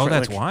 Like it's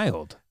that's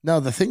wild. No,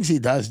 the things he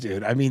does,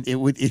 dude. I mean,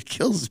 it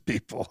kills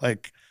people.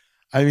 Like,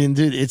 I mean,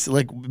 dude, it's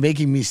like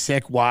making me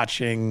sick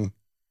watching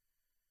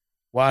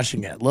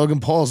it. Logan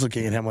Paul's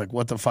looking at him like,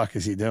 what the fuck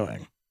is he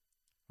doing?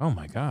 Oh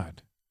my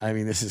God. I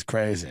mean, this is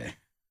crazy.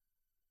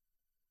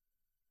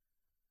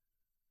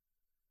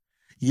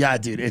 Yeah,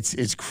 dude,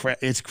 it's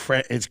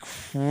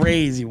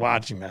crazy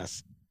watching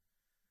this.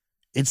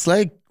 It's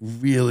like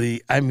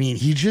really, I mean,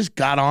 he just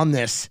got on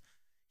this.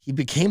 He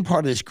became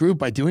part of this group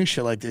by doing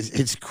shit like this.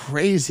 It's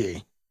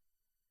crazy.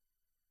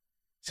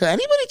 So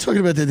anybody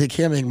talking about that they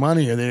can't make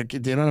money or they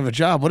don't have a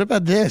job, what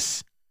about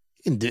this?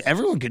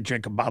 Everyone could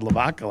drink a bottle of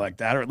vodka like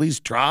that, or at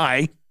least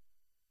try.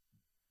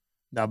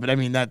 No, but I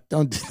mean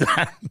don't do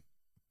that.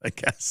 I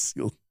guess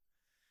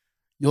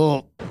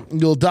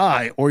you'll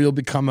die or you'll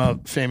become a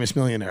famous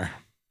millionaire.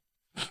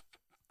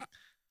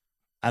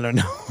 I don't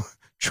know.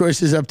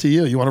 Choice is up to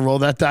you. You want to roll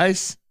that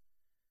dice?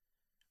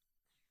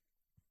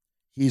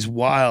 He's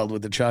wild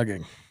with the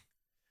chugging.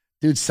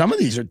 Dude, some of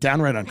these are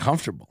downright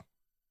uncomfortable.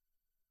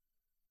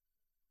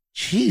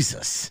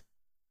 Jesus.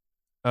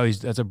 Oh,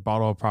 that's a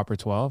bottle of proper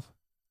 12?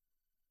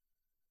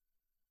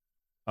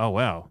 Oh,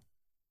 wow.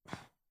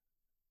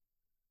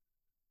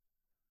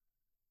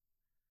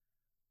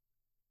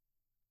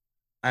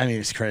 I mean,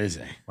 it's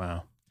crazy.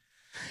 Wow.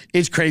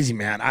 It's crazy,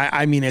 man.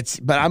 I mean,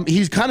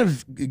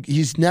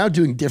 he's now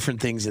doing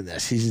different things in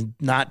this. He's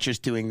not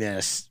just doing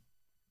this.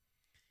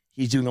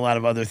 He's doing a lot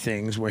of other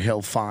things where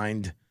he'll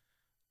find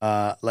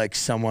like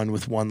someone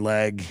with one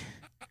leg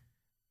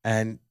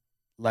and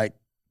like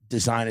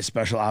design a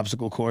special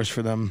obstacle course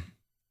for them.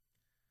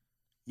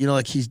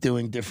 Like he's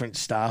doing different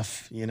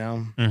stuff,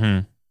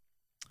 Mm-hmm.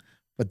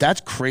 But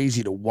that's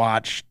crazy to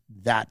watch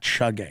that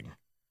chugging.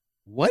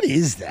 What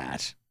is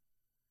that?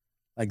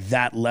 Like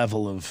that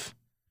level of,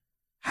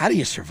 how do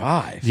you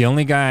survive? The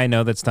only guy I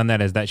know that's done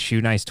that is that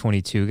Shoe Nice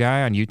 22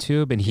 guy on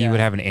YouTube, and he would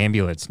have an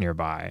ambulance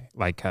nearby,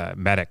 like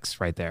medics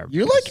right there.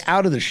 You're like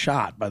out of the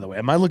shot, by the way.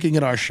 Am I looking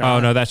at our shot?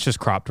 Oh, no, that's just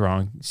cropped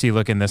wrong. See,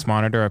 look in this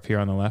monitor up here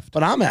on the left.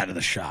 But I'm out of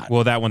the shot.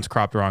 Well, that one's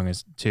cropped wrong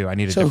too. I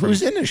need a so different.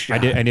 Who's in the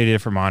shot? I need a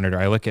different monitor.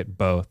 I look at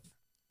both.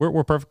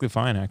 We're perfectly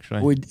fine,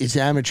 actually. It's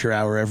amateur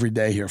hour every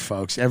day here,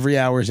 folks. Every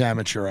hour is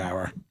amateur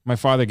hour. My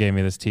father gave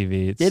me this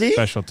TV. It's Did he?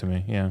 special to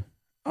me, yeah.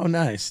 Oh,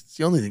 nice. It's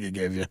the only thing he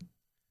gave you.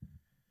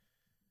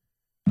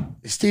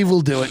 Steve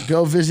Will Do It.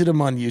 Go visit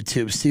him on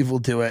YouTube. Steve Will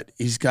Do It.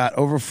 He's got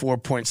over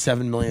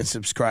 4.7 million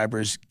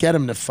subscribers. Get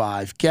him to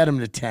 5. Get him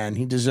to 10.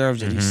 He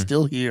deserves it. He's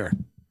still here.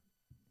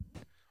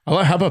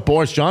 How about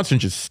Boris Johnson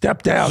just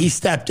stepped down? He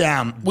stepped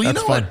down. Well, you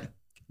That's know fun. what?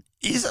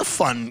 He's a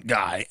fun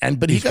guy,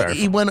 but he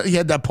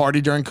had that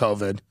party during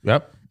COVID.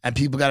 Yep. And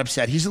people got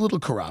upset. He's a little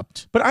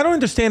corrupt. But I don't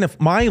understand, if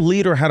my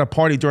leader had a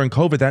party during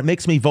COVID, that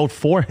makes me vote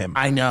for him.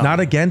 I know. Not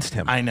against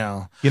him. I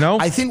know. You know?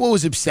 I think what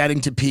was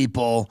upsetting to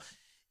people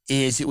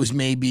is it was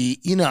maybe,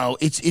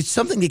 it's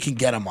something they can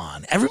get him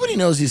on. Everybody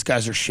knows these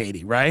guys are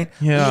shady, right?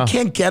 Yeah. But you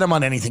can't get him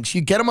on anything. So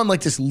you get him on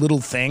like this little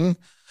thing.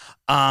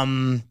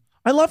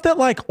 I love that,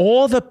 like,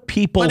 all the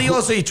people. But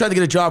he tried to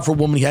get a job for a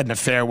woman he had an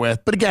affair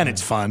with. But again,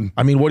 it's fun.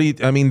 I mean, what are you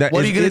going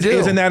to do?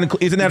 Isn't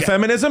that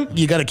feminism?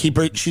 You got to keep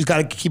her. She's got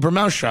to keep her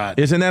mouth shut.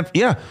 Isn't that?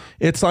 Yeah.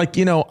 It's like,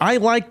 I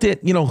liked it.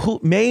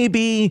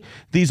 Maybe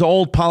these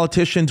old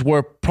politicians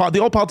were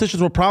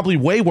probably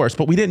way worse,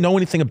 but we didn't know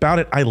anything about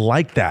it. I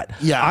like that.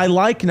 Yeah. I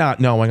like not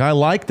knowing. I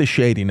like the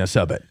shadiness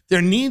of it.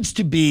 There needs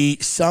to be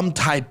some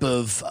type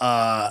of,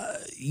 like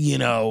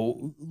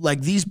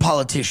these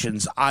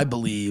politicians, I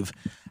believe,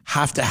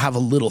 have to have a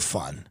little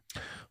fun.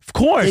 Of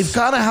course. They've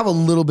got to have a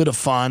little bit of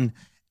fun,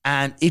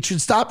 and it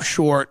should stop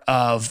short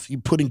of you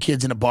putting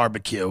kids in a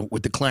barbecue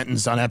with the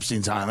Clintons on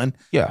Epstein's Island.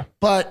 Yeah.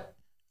 But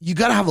you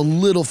got to have a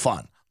little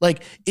fun.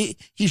 Like,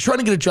 he's trying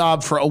to get a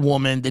job for a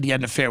woman that he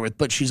had an affair with,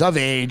 but she's of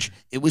age.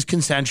 It was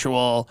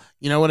consensual.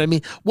 You know what I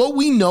mean? What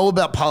we know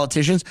about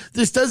politicians,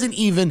 this isn't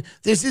even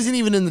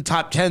in the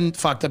top 10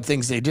 fucked up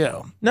things they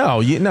do.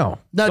 No, Now,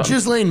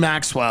 Ghislaine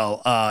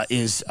Maxwell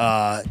is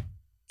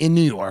in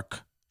New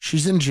York.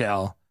 She's in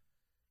jail.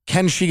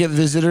 Can she get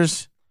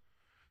visitors?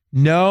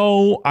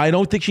 No, I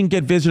don't think she can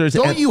get visitors.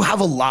 Don't you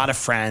have a lot of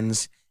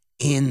friends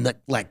in the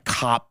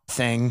cop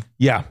thing?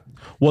 Yeah.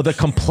 Well, the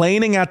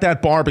complaining at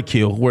that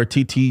barbecue where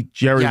TT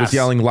Jerry was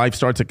yelling "Life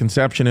starts at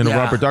conception" in a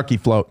rubber ducky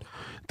float.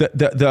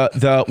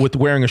 The with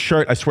wearing a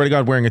shirt, I swear to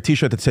God, wearing a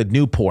T-shirt that said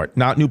Newport,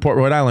 not Newport,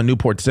 Rhode Island,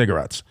 Newport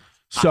cigarettes.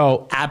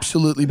 So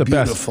absolutely the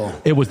beautiful.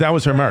 Best. That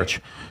was her merch.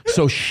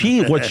 So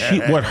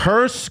what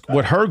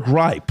her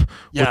gripe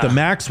with the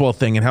Maxwell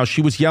thing and how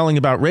she was yelling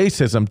about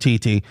racism,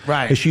 TT,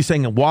 right, is she's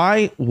saying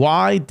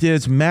why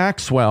does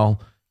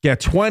Maxwell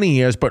get 20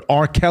 years but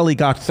R. Kelly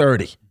got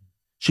 30?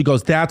 She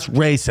goes, that's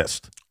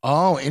racist.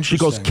 Oh, interesting. She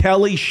goes,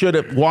 Kelly should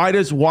have. Why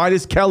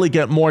does Kelly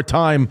get more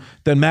time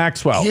than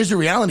Maxwell? Here's the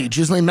reality: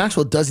 Ghislaine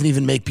Maxwell doesn't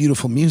even make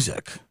beautiful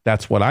music.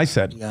 That's what I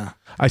said. Yeah,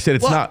 I said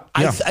it's not.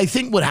 Yeah. I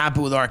think what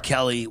happened with R.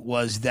 Kelly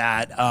was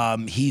that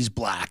he's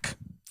black.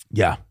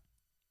 Yeah,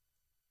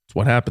 that's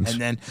what happens.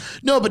 And then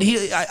but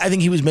I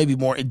think he was maybe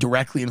more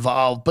directly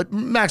involved, but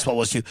Maxwell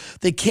was too.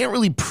 They can't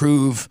really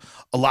prove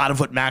a lot of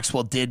what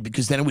Maxwell did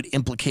because then it would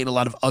implicate a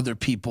lot of other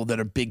people that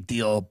are big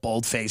deal,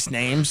 bold-faced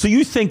names. So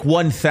you think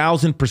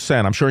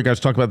 1,000%, I'm sure you guys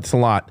talk about this a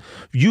lot,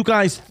 but you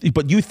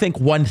think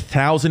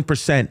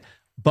 1,000%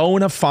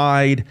 bona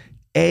fide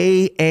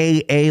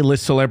AAA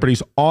list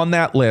celebrities on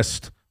that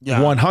list,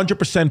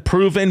 100%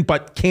 proven,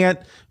 but can't,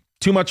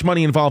 too much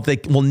money involved, we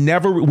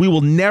will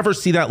never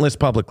see that list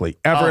publicly,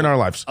 ever in our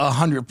lives.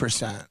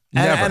 100%.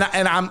 Never.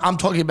 And I'm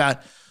talking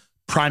about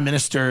prime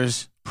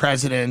ministers,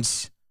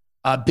 presidents,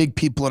 big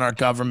people in our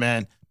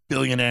government,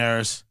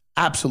 billionaires.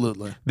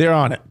 Absolutely. They're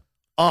on it.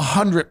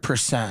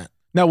 100%.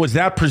 Now, was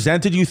that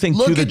presented, you think,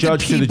 to the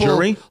judge, to the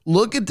jury?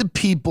 Look at the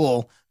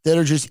people that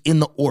are just in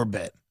the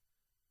orbit.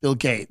 Bill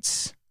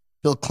Gates,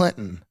 Bill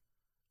Clinton.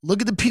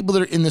 Look at the people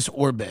that are in this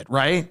orbit,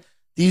 right?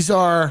 These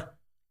are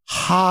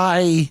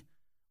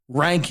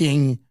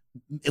high-ranking,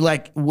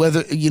 like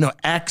whether,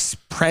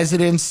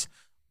 ex-presidents,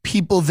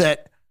 people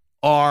that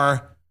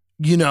are,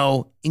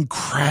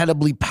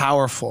 incredibly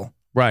powerful.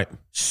 Right.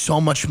 So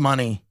much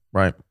money.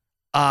 Right.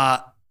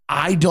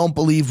 I don't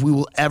believe we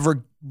will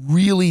ever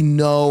really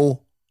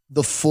know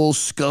the full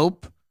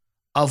scope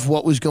of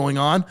what was going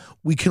on.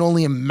 We can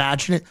only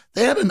imagine it.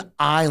 They had an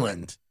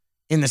island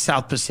in the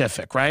South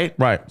Pacific, right?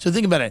 Right. So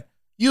think about it.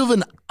 You have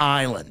an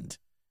island.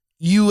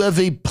 You have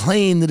a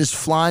plane that is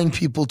flying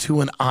people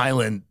to an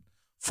island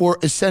for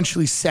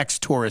essentially sex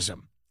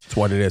tourism. That's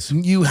what it is.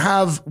 You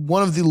have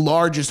one of the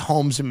largest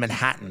homes in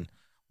Manhattan,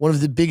 one of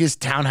the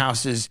biggest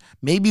townhouses,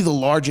 maybe the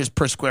largest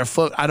per square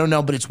foot. I don't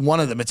know, but it's one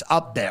of them. It's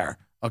up there,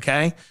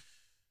 okay?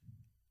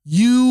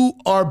 You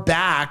are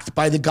backed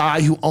by the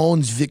guy who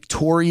owns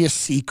Victoria's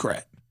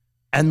Secret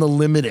and The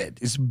Limited,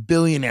 is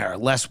billionaire,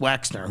 Les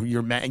Wexner, who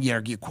you're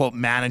quote,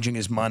 managing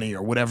his money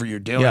or whatever you're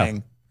doing.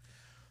 Yeah.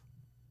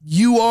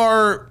 You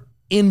are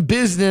in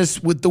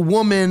business with the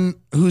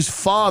woman whose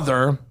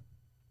father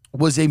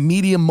was a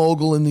media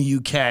mogul in the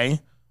UK,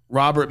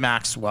 Robert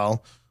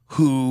Maxwell,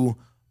 who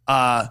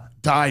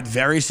died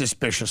very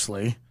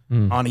suspiciously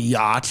on a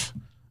yacht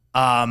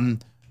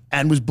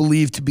and was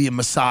believed to be a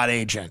Mossad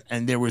agent.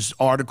 And there was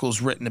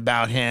articles written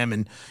about him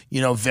and,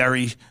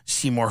 very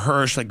Seymour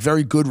Hersh, like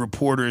very good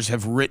reporters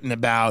have written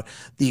about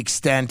the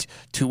extent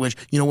to which,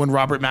 when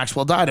Robert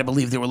Maxwell died, I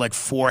believe there were like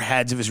 4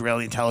 heads of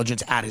Israeli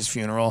intelligence at his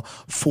funeral,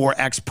 4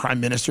 ex-prime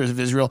ministers of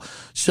Israel.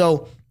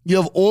 So you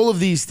have all of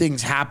these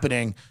things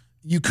happening.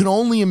 You can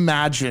only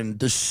imagine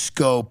the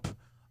scope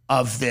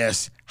of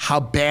this, how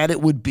bad it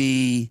would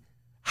be,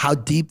 how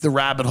deep the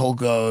rabbit hole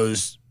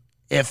goes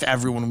if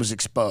everyone was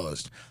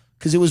exposed.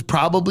 because it was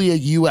probably a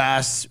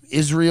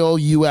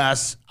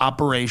Israel-U.S.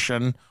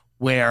 operation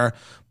where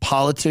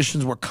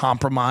politicians were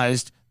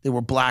compromised. They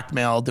were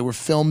blackmailed. They were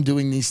filmed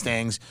doing these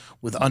things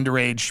with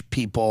underage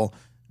people.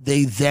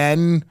 They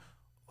then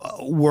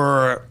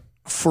were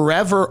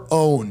forever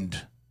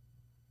owned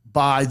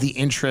by the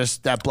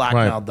interest that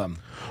blackmailed them.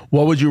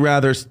 What would you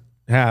rather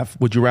have?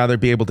 Would you rather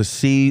be able to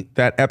see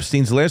that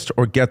Epstein's list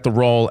or get the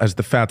role as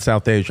the fat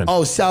South Asian?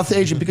 Oh, South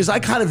Asian, because I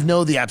kind of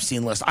know the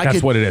Epstein list.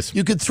 That's what it is.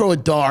 You could throw a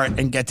dart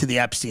and get to the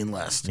Epstein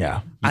list.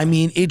 Yeah. I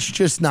mean, it's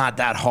just not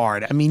that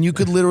hard. I mean, you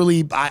could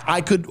literally,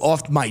 I could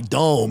off my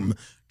dome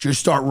just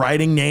start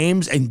writing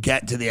names and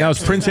get to the Now,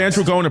 is Prince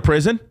Andrew going to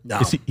prison? No.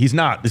 He's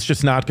not. It's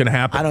just not going to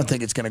happen. I don't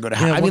think it's going to go to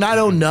happen. I mean, I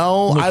don't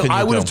know.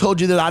 I would have do?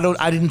 told you that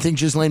I didn't think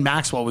Ghislaine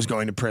Maxwell was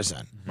going to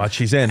prison. But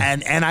she's in.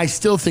 And I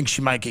still think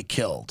she might get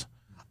killed.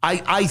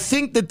 I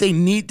think that there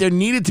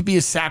needed to be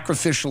a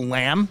sacrificial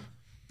lamb,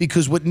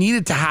 because what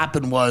needed to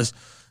happen was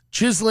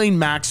Ghislaine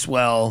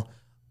Maxwell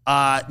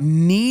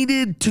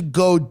needed to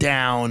go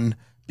down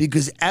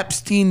because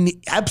Epstein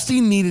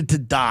needed to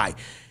die.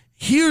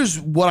 Here's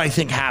what I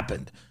think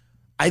happened.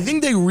 I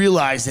think they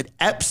realized that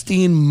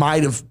Epstein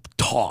might have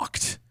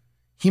talked.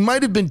 He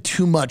might have been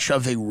too much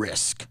of a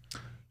risk.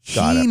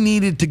 He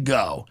needed to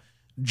go.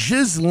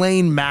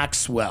 Ghislaine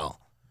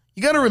Maxwell.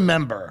 You got to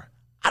remember,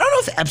 I don't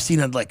know if Epstein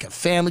had like a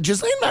family.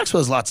 Ghislaine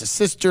Maxwell has lots of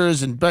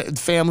sisters and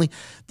family.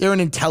 They're an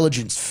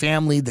intelligence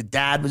family. The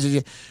dad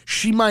was.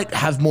 She might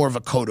have more of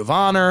a code of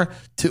honor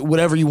to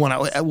whatever you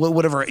want to,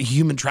 whatever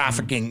human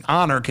trafficking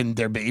honor can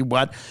there be.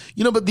 But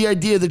the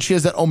idea that she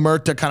has that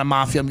omerta kind of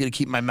mafia, I'm going to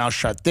keep my mouth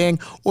shut thing,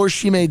 or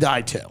she may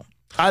die too.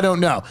 I don't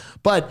know.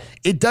 But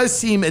it does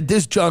seem at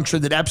this juncture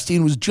that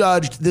Epstein was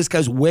judged. This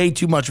guy's way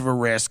too much of a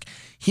risk.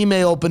 He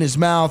may open his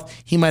mouth.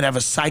 He might have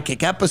a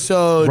psychic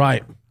episode.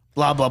 Right.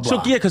 Blah, blah, blah.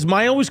 So, yeah, because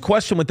my always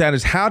question with that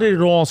is how did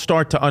it all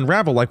start to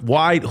unravel? Like,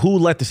 who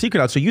let the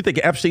secret out? So you think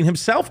Epstein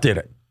himself did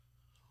it?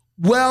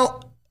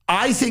 Well,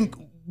 I think,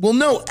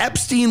 no,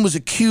 Epstein was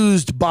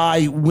accused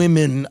by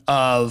women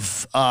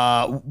of,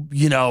 But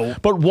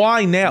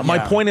why now? Yeah. My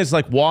point is,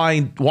 like,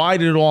 why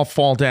did it all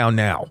fall down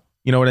now?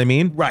 You know what I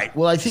mean? Right.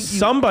 Well, I think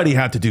somebody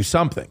had to do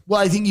something. Well,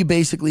 I think you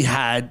basically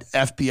had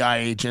FBI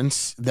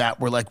agents that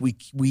were like,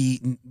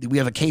 we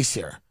have a case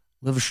here.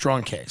 We have a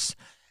strong case.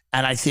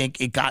 And I think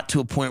it got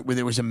to a point where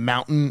there was a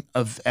mountain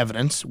of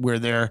evidence where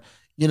there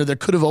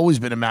could have always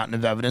been a mountain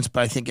of evidence.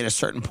 But I think at a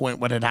certain point,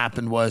 what had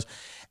happened was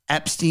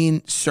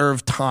Epstein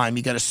served time.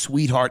 He got a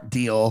sweetheart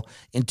deal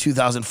in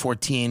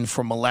 2014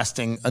 for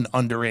molesting an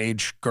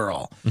underage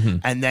girl. Mm-hmm.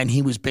 And then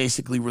he was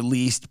basically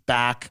released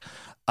back.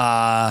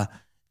 And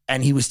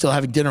he was still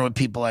having dinner with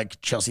people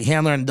like Chelsea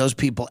Handler and those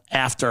people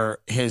after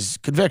his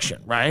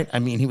conviction, right? I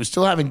mean, he was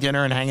still having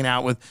dinner and hanging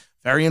out with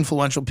very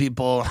influential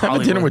people.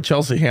 Having dinner with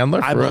Chelsea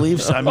Handler? I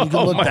believe so. I mean, you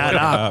can look that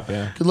up.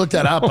 Yeah. You can look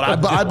that up.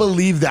 But I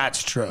believe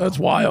that's true. That's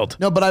wild.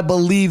 No, but I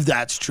believe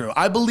that's true.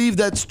 I believe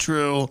that's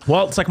true.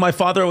 Well, it's like my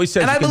father always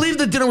says. And I believe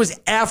the dinner was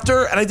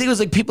after, and I think it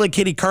was like people like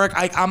Katie Couric.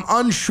 I'm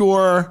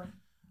unsure.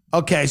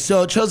 Okay,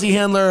 so Chelsea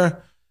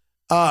Handler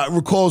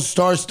recalls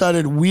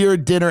star-studded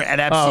weird dinner at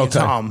Epstein's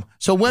home.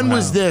 So when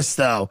was this,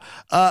 though?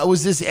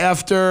 Was this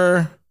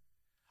after...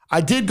 I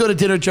did go to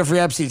dinner at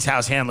Jeffrey Epstein's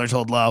house, Handler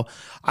told Lowe.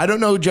 I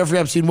don't know who Jeffrey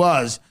Epstein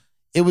was.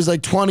 It was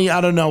like 20,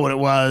 I don't know what it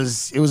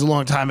was. It was a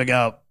long time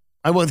ago.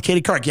 I went with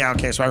Katie Couric. Yeah,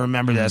 okay, so I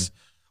remember this.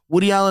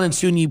 Woody Allen and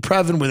Soon-Yi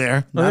Previn were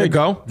there. There you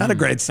go. Not a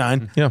great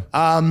sign. Yeah.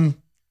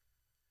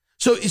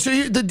 So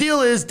the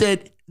deal is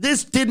that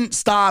this didn't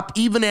stop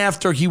even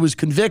after he was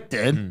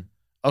convicted,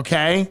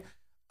 okay?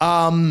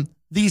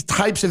 These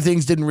types of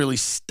things didn't really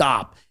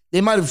stop.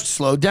 They might have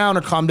slowed down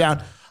or calmed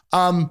down.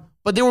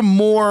 But there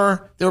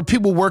were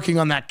people working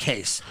on that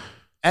case.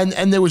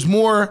 And there was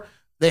more,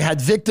 they had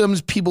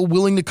victims, people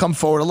willing to come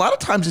forward. A lot of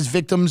times it's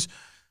victims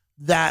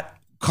that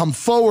come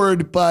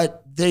forward, but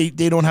they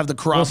don't have the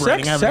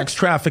corroborating evidence. Sex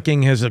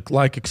trafficking has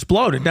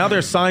exploded. Now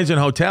there's signs in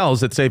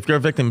hotels that say if you're a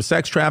victim of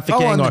sex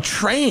trafficking. On the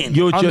train.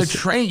 You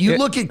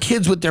look at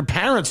kids with their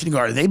parents and you go,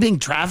 are they being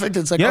trafficked?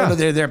 It's like,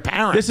 they're their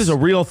parents. This is a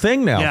real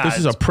thing now. Yeah, this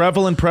is a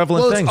prevalent thing.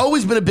 It's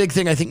always been a big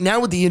thing. I think now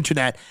with the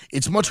internet,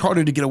 it's much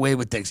harder to get away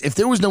with things. If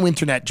there was no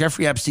internet,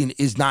 Jeffrey Epstein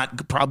is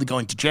not probably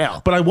going to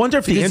jail. But I wonder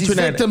if the internet... These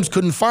victims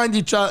couldn't find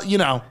each other,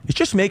 It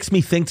just makes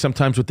me think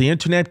sometimes with the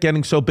internet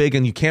getting so big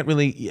and you can't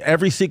really...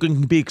 Every secret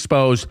can be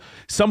exposed.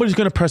 Somebody's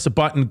going to press a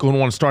button going to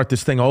want to start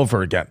this thing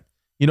over again.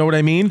 You know what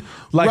I mean?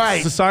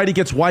 Like society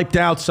gets wiped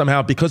out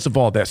somehow because of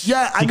all this.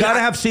 Yeah, you got to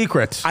have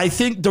secrets. I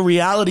think the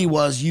reality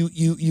was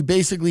you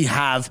basically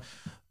have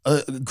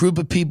a group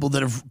of people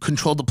that have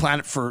controlled the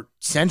planet for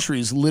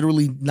centuries,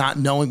 literally not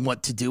knowing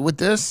what to do with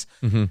this.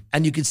 Mm-hmm.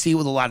 And you can see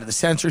with a lot of the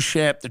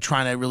censorship, they're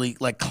trying to really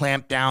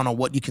clamp down on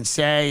what you can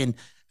say, and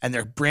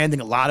they're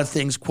branding a lot of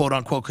things, quote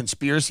unquote,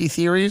 conspiracy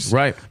theories.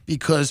 Right.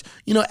 Because,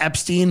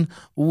 Epstein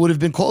would have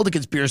been called a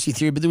conspiracy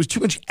theory, but there was too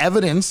much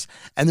evidence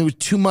and there was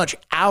too much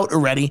out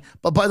already.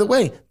 But by the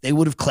way, they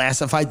would have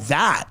classified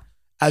that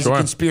as a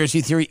conspiracy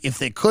theory if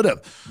they could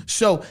have.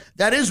 So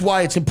that is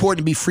why it's important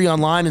to be free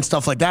online and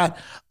stuff like that.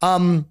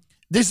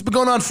 This has been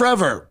going on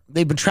forever.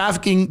 They've been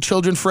trafficking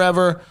children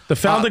forever. The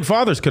founding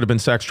fathers could have been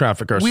sex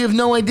traffickers. We have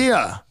no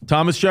idea.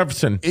 Thomas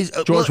Jefferson,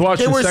 George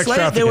Washington, sex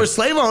traffickers. They were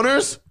slave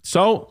owners.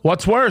 So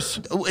what's worse?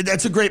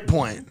 That's a great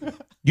point.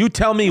 You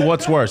tell me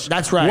what's worse.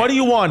 That's right. What do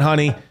you want,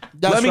 honey?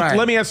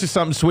 Let me ask you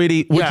something,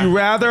 sweetie. Would you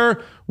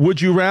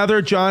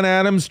rather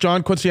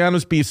John Quincy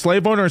Adams, be a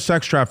slave owner or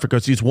sex trafficker?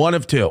 Because he's one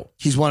of two.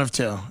 He's one of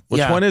two.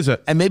 Which one is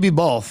it? And maybe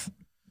both.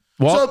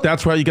 Well,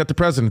 that's why you get the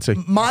presidency.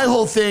 My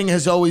whole thing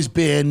has always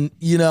been,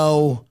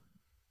 the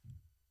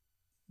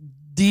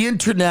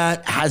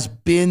internet has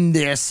been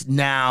this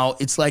now.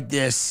 It's like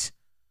this.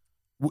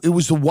 It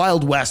was the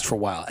Wild West for a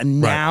while. And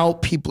now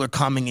people are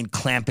coming and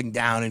clamping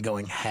down and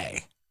going,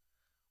 hey,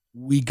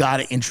 we got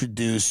to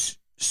introduce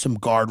some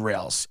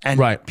guardrails.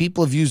 And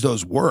people have used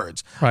those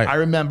words. Right. I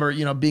remember,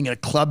 being in a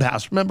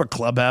Clubhouse. Remember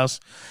Clubhouse?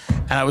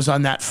 And I was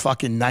on that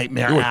fucking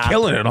nightmare app. You were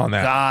killing it on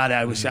that. God,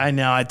 I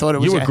know. I thought it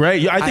was. You were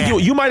great. I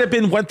think you might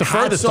have went the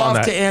furthest on that.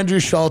 Hats off to Andrew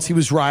Schultz. He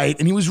was right.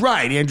 And he was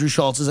right. Andrew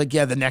Schultz is like,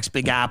 the next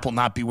big app will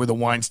not be where the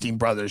Weinstein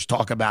brothers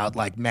talk about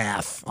like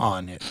math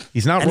on it.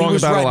 He's not wrong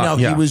about a lot.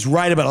 No, he was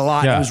right about a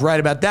lot. He was right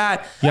about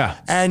that. Yeah.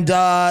 And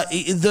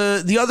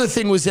the other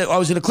thing was that I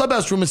was in a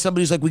Clubhouse room and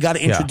somebody's like, we got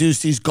to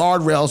introduce these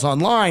guardrails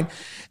online.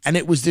 And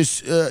it was this,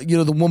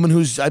 the woman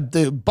who's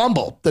the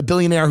Bumble, the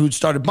billionaire who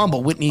started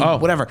Bumble, Whitney,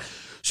 whatever.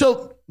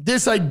 So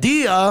this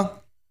idea,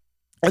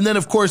 and then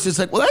of course it's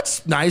like, well,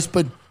 that's nice,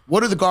 but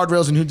what are the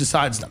guardrails and who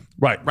decides them?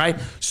 Right.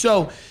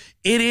 So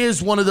it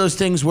is one of those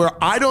things where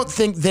I don't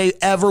think they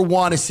ever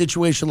want a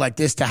situation like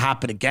this to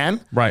happen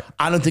again. Right.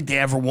 I don't think they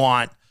ever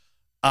want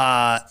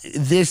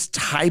this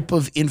type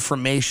of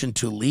information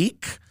to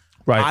leak.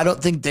 Right. I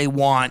don't think they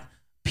want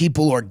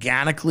people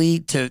organically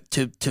to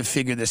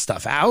figure this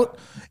stuff out,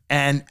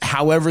 and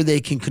however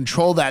they can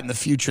control that in the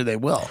future, they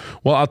will.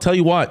 Well, I'll tell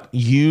you what,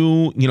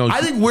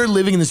 I think we're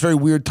living in this very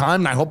weird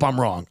time, and I hope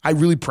I'm wrong. I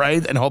really pray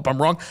and hope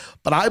I'm wrong,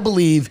 but I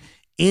believe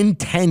in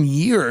 10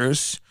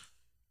 years,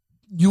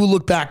 you will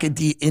look back at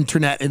the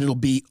internet and it'll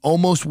be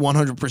almost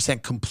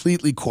 100%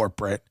 completely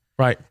corporate.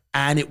 Right.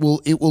 And it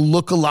will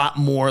look a lot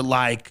more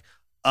like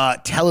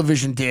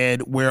television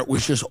did, where it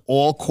was just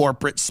all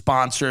corporate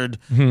sponsored,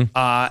 and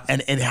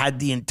it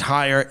had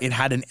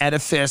an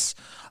edifice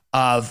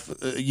of,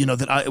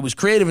 that it was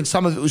creative, and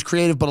some of it was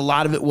creative, but a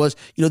lot of it was,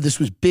 this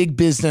was big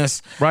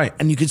business. Right.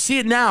 And you can see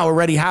it now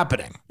already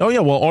happening. Oh yeah.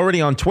 Well,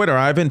 already on Twitter,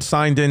 I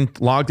haven't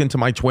logged into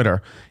my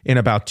Twitter in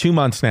about 2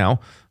 months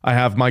now. I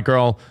have my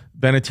girl,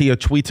 Venetia,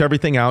 tweets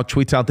everything out,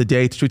 tweets out the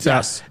dates, tweets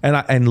out,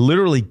 and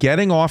literally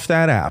getting off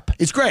that app.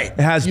 It's great.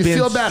 You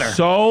feel better.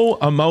 So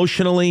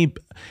emotionally.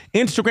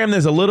 Instagram,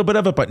 there's a little bit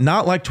of it, but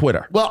not like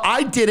Twitter. Well,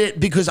 I did it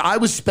because I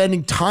was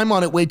spending time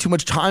on it, way too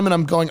much time, and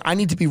I'm going, I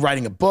need to be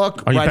writing a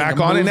book. Are you back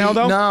on it now,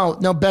 though?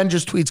 No, Ben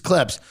just tweets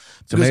clips.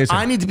 It's amazing.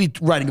 I need to be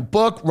writing a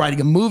book,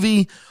 writing a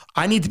movie.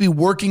 I need to be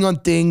working on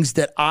things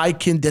that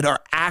that are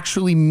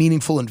actually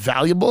meaningful and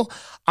valuable.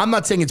 I'm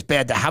not saying it's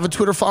bad to have a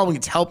Twitter following.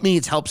 It's helped me.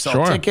 It's helped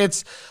sell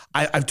tickets.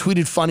 I've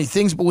tweeted funny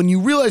things, but when you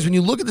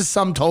look at the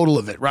sum total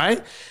of it, right?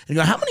 And you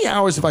go, how many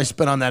hours have I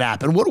spent on that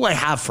app? And what do I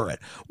have for it?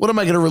 What am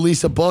I going to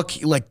release a book,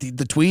 like the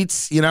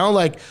tweets,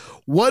 like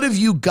what have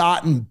you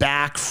gotten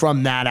back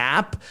from that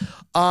app?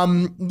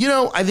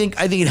 I think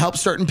it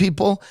helps certain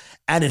people,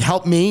 and it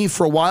helped me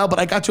for a while, but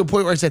I got to a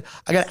point where I said,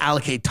 I got to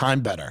allocate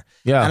time better.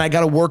 Yeah. And I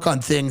got to work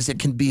on things that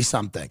can be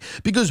something,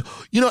 because,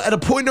 at a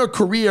point in our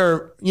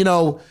career,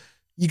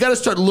 you got to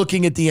start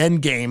looking at the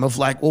end game of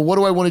like, well, what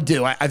do I want to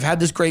do? I've had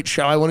this great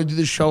show. I want to do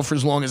this show for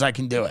as long as I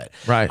can do it.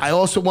 Right. I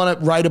also want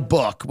to write a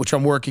book, which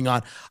I'm working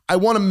on. I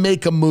want to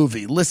make a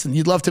movie. Listen,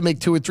 you'd love to make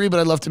 2 or 3, but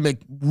I'd love to make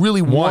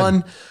really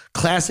one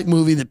classic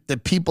movie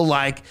that people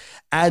like,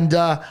 and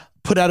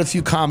put out a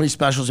few comedy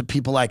specials that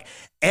people like.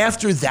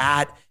 After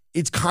that,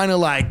 it's kind of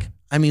like,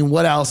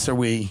 what else are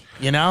we,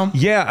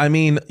 Yeah,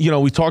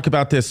 we talk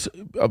about this.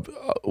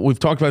 We've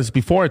talked about this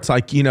before. It's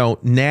like,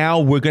 now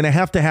we're going to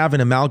have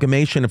an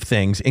amalgamation of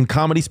things in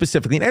comedy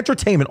specifically, in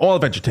entertainment, all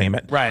of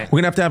entertainment. Right.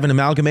 We're going to have an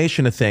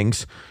amalgamation of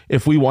things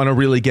if we want to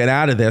really get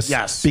out of this.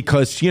 Yes.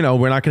 Because, we're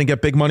not going to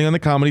get big money on the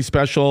comedy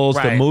specials,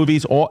 the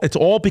movies, it's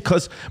all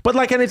because, but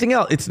like anything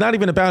else, it's not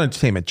even about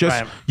entertainment.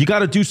 Just, you got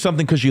to do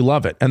something because you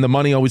love it. And the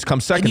money always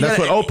comes second. That's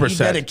what Oprah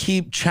said. You got to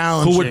keep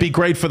challenging. Who would be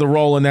great for the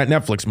role in that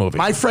Netflix movie?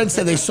 My friend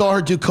said they saw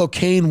her do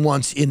cocaine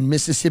once in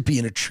Mississippi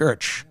in a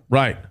church.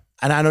 Right.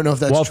 And I don't know if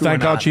that's true or not. Well,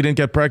 thank God she didn't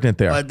get pregnant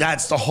there. But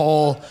that's the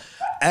whole,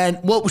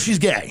 and she's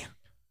gay.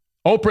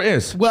 Oprah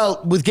is.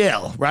 Well, with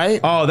Gail, right?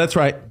 Oh, that's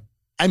right.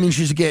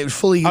 She's a gay,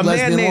 fully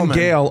lesbian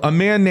woman. A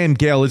man named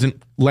Gail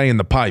isn't laying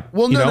the pipe.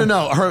 Well,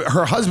 no.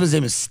 Her husband's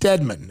name is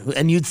Stedman,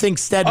 and you'd think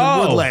Stedman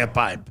would lay a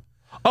pipe.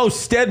 Oh,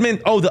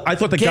 Stedman. Oh, I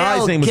thought the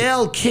guy's name was...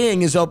 Gail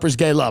King is Oprah's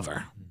gay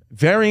lover.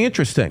 Very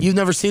interesting. You've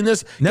never seen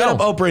this? No. Get up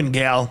Oprah and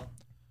Gail.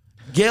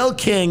 Gail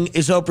King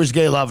is Oprah's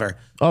gay lover.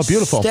 Oh,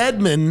 beautiful.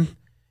 Stedman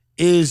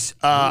is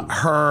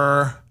that's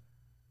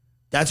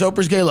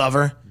Oprah's gay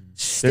lover.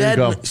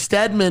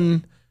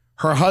 Stedman,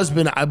 her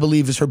husband, I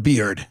believe, is her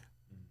beard.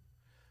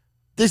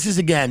 This is,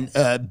 again,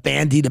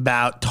 bandied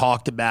about,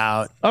 talked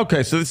about.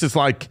 Okay, so this is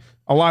like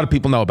A lot of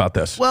people know about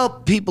this.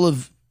 Well, people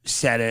have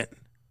said it.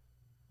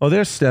 Oh,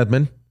 there's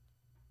Stedman.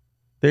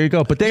 There you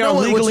go. But they are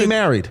legally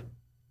married.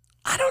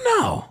 I don't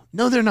know.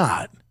 No, they're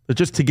not. They're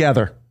just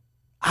together.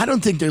 I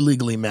don't think they're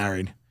legally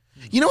married.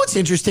 You know what's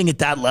interesting at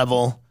that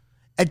level?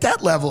 At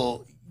that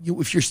level,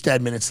 if you're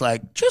Stedman, it's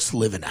like, just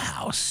live in a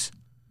house.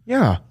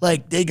 Yeah.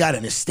 Like, they got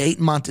an estate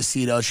in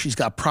Montecito. She's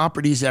got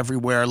properties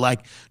everywhere.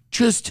 Like,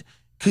 just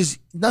because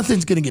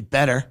nothing's going to get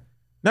better.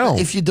 No.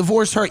 If you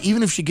divorce her,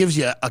 even if she gives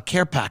you a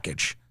care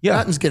package,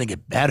 nothing's going to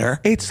get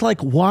better. It's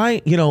like,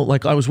 why,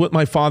 like I was with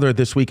my father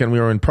this weekend. We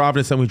were in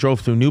Providence and we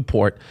drove through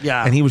Newport.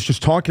 Yeah. And he was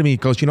just talking to me. He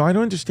goes, I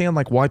don't understand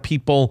like why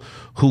people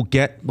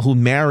who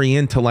marry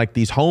into like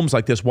these homes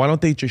like this, why don't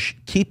they just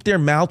keep their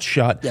mouth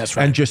shut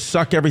and just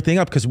suck everything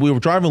up? Because we were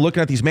driving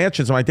looking at these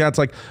mansions and my dad's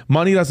like,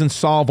 money doesn't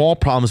solve all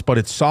problems, but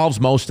it solves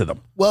most of them.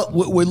 Well,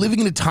 we're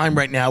living in a time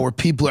right now where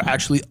people are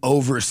actually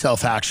over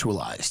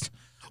self-actualized.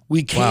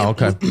 We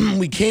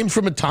came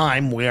from a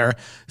time where,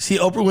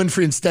 Oprah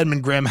Winfrey and Stedman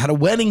Graham had a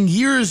wedding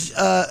years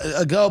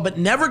ago, but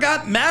never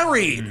got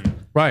married.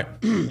 Right.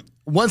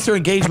 Once their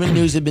engagement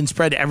news had been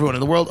spread to everyone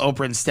in the world,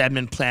 Oprah and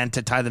Stedman planned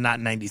to tie the knot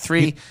in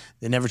 93.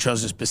 They never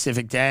chose a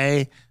specific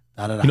day.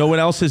 You know what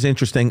else is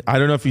interesting? I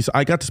don't know if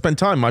I got to spend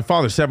time. My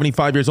father,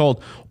 75 years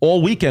old,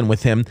 all weekend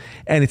with him.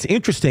 And it's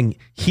interesting.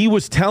 He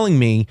was telling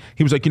me,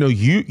 he was like, you and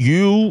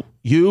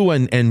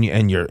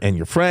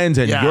your friends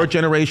and your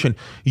generation,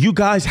 you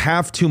guys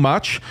have too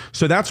much.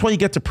 So that's why you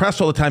get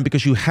depressed all the time,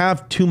 because you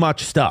have too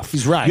much stuff.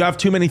 He's right. You have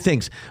too many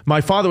things.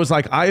 My father was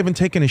like, I haven't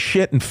taken a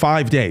shit in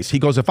 5 days. He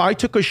goes, if I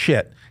took a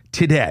shit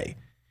today,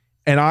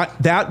 and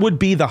that would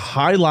be the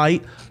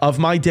highlight of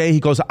my day. He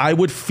goes, I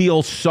would feel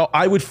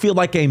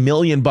like $1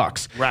 million.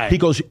 Right. He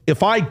goes,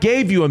 if I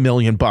gave you $1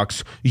 million,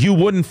 you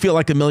wouldn't feel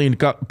like $1 million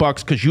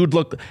because you'd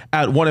look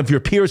at one of your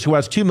peers who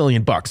has $2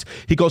 million.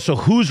 He goes, so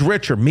who's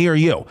richer, me or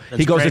you?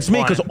 He goes, it's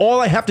me, because all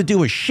I have to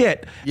do is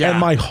shit, and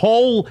my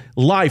whole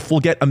life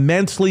will get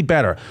immensely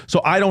better.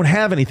 So I don't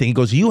have anything. He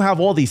goes, you have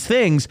all these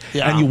things,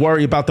 and you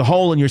worry about the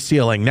hole in your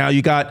ceiling. Now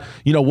you got,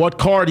 what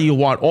car do you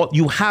want?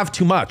 You have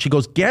too much. He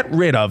goes, get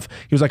rid of.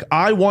 He was like,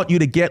 I want you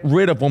to get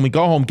rid of, when we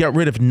go home, get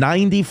rid of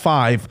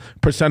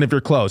 95% of your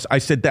clothes. I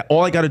said that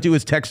all I got to do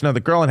is text another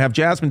girl and have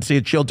Jasmine see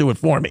it. She'll do it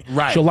for me.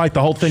 Right. She'll light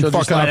the whole thing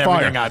fucking on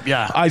fire. Up,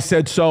 yeah. I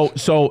said, so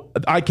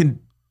I can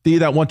do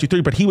that 1, 2,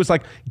 3. But he was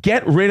like,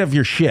 get rid of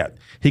your shit.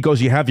 He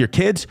goes, you have your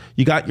kids,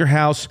 you got your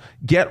house,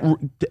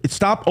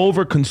 stop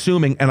over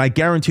consuming, and I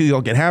guarantee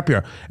you'll get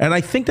happier. And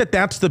I think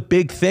that's the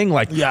big thing,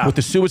 like with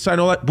the suicide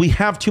and all that, we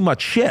have too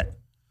much shit.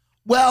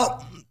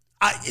 Well,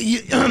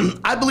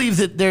 I believe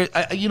that there,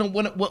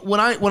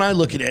 when I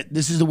look at it,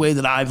 this is the way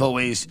that I've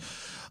always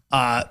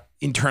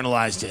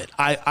internalized it.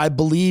 I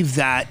believe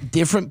that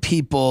different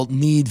people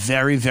need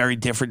very, very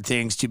different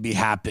things to be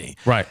happy.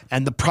 Right.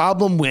 And the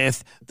problem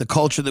with the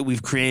culture that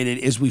we've created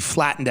is we've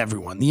flattened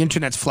everyone. The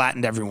internet's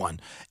flattened everyone.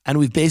 And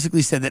we've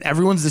basically said that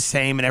everyone's the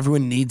same and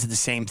everyone needs the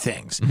same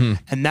things. Mm-hmm.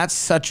 And that's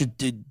such a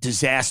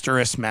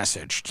disastrous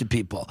message to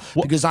people.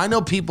 Because I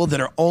know people that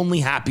are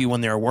only happy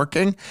when they're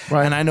working.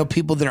 Right. And I know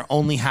people that are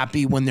only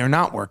happy when they're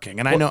not working.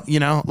 And I know,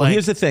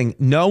 here's the thing.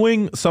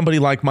 Knowing somebody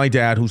like my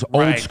dad, who's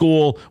old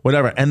school,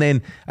 whatever, and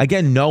then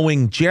again,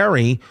 knowing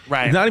Jerry,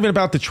 not even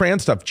about the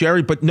trans stuff,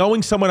 Jerry, but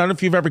knowing someone, I don't know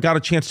if you've ever got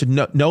a chance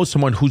to know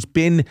someone who's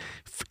been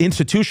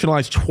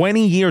institutionalized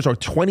 20 years or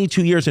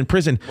 22 years in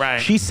prison. Right.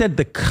 She said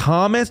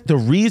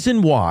the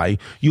reason why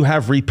you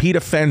have repeat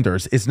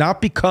offenders is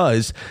not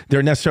because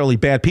they're necessarily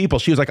bad people.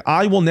 She was like,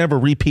 I will never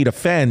repeat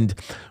offend.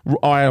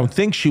 Or I don't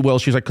think she will.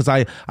 She's like, because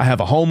I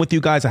have a home with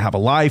you guys. I have a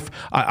life.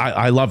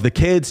 I love the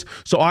kids.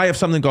 So I have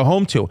something to go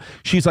home to.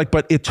 She's like,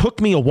 but it took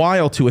me a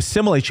while to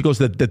assimilate. She goes,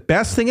 the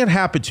best thing that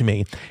happened to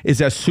me is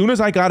as soon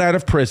as I got out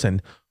of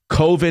prison,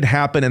 COVID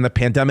happened and the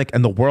pandemic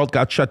and the world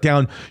got shut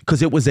down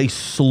because it was a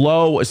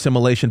slow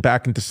assimilation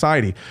back in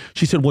society.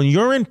 She said, when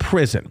you're in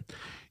prison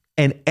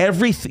and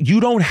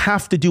you don't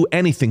have to do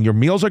anything. Your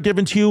meals are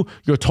given to you.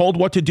 You're told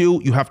what to do.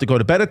 You have to go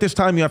to bed at this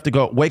time. You have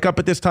to wake up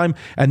at this time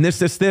and this.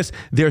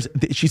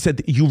 She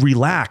said, you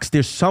relax.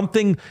 There's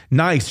something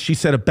nice, she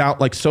said, about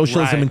like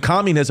socialism and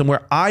communism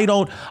where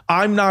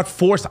I'm not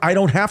forced. I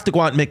don't have to go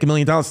out and make $1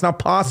 million. It's not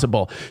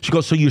possible. She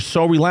goes, so you're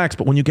so relaxed.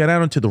 But when you get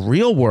out into the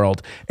real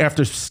world,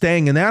 after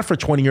staying in that for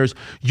 20 years,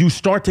 you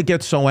start to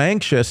get so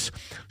anxious.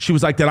 She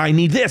was like, that I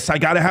need this. I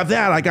got to have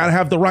that. I got to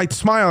have the right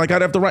smile. I got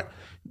to have the right...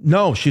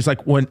 No, she's like,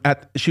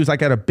 at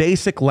a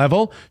basic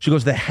level, she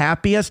goes, the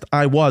happiest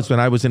I was when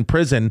I was in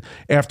prison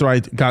after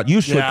I got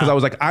used to it, because I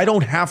was like, I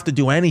don't have to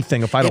do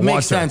anything if I don't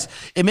want to.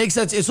 It makes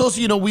sense. It's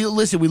also, we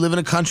live in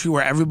a country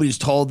where everybody's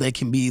told they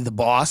can be the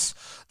boss,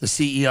 the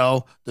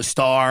CEO, the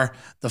star,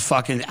 the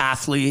fucking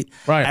athlete.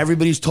 Right.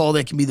 Everybody's told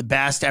they can be the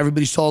best.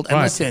 Everybody's told. And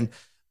listen,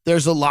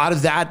 there's a lot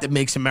of that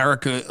makes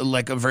America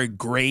like a very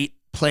great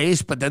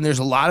place, but then there's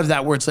a lot of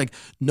that where it's like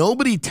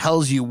nobody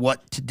tells you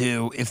what to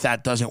do if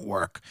that doesn't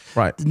work.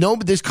 Right. No,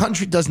 this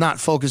country does not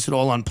focus at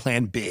all on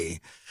plan B.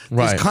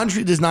 Right. This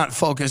country does not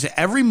focus.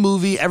 Every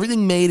movie,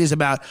 everything made is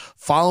about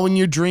following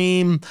your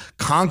dream,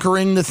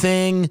 conquering the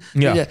thing.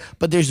 Yeah.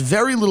 But there's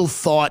very little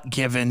thought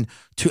given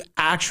to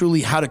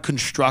actually how to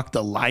construct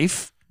a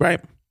life. Right.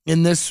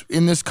 In this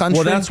country.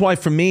 Well, that's why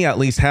for me, at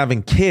least,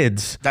 having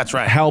kids That's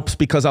right. helps,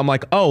 because I'm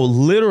like, oh,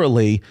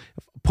 literally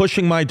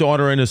pushing my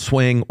daughter in a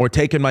swing or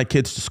taking my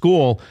kids to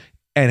school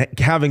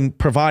and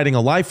providing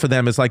a life for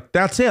them is like,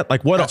 that's it.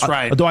 Like, what? That's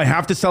right. Do I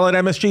have to sell at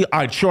MSG?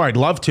 I'd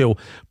love to.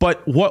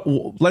 But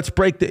let's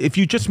break if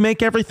you just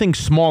make everything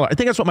smaller. I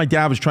think that's what my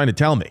dad was trying to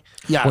tell me.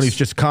 Yes. When he's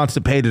just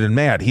constipated and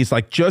mad. He's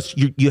like,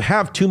 you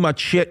have too much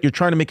shit. You're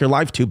trying to make your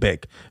life too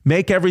big.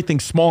 Make everything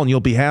small and you'll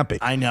be happy.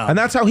 I know. And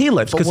that's how he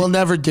lives. But we'll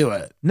never do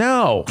it.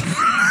 No,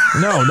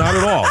 not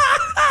at all.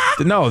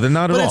 No, they're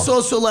not at all. But it's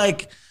also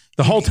like,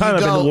 the whole time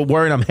I've been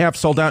worried I'm half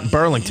sold out in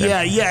Burlington.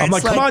 Yeah. I'm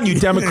like, come on, you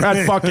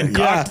Democrat fucking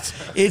cocks.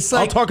 It's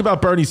like, I'll talk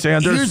about Bernie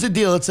Sanders. Here's the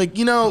deal. It's like,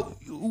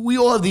 we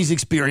all have these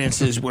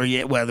experiences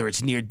where whether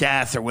it's near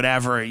death or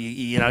whatever,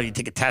 you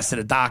take a test at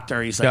a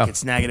doctor, he's like,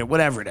 it's negative,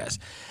 whatever it is.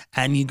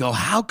 And you go,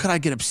 how could I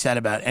get upset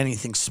about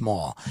anything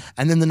small?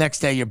 And then the next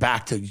day you're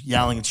back to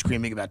yelling and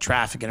screaming about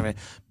traffic and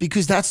everything,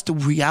 because that's the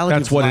reality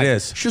of life. That's what it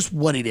is. It's just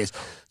what it is.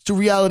 It's the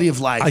reality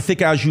of life. I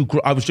think as you grow,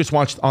 I was just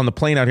watched on the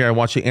plane out here, I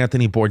watched the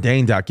Anthony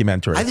Bourdain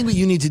documentary. I think what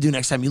you need to do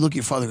next time, you look at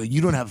your father and go,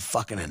 you don't have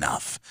fucking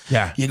enough.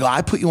 Yeah. You go,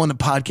 I put you on the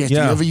podcast. Do you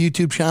have a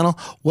YouTube channel?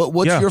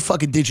 What's your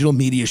fucking digital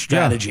media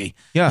strategy?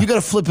 Yeah. You got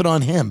to flip it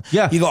on him.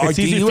 Yeah. You go,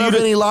 do you have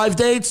any live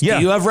dates? Yeah.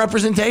 Do you have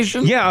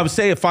representation? Yeah, I would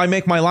say if I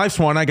make my life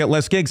small and I get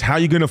less gigs, how are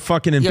you going to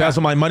fucking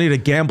embezzle my money to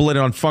gamble it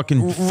on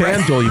fucking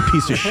FanDuel, you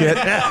piece of shit?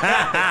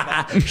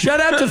 Shout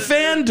out to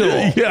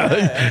FanDuel.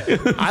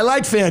 Yeah. I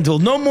like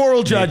FanDuel. No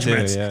moral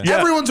judgments. yeah.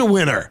 Everyone's a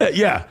winner.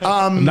 Yeah.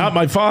 Not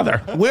my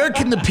father. Where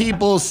can the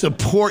people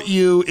support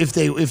you if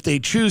they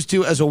choose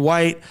to as a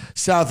white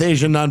South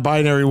Asian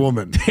non-binary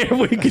woman?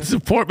 We can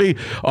support me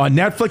on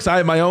Netflix. I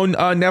have my own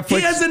Netflix.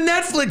 He has a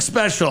Netflix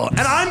special,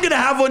 and I'm going to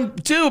have one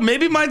too.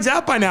 Maybe mine's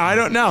out by now. I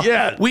don't know.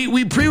 Yeah.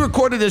 We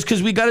pre-recorded this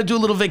because we got to do a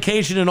little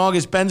vacation in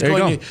August. Ben's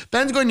going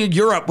to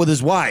Europe with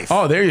his wife.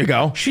 Oh, there you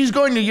go. She's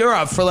going to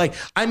Europe for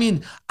I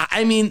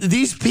mean,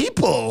 these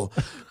people,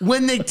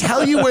 when they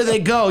tell you where they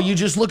go, you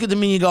just look at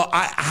them and you go,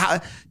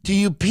 do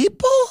you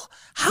people?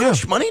 How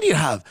much money do you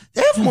have?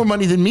 They have more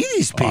money than me,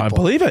 these people. I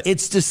believe it.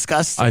 It's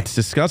disgusting. It's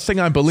disgusting.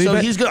 I believe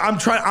it. So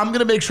I'm going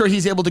to make sure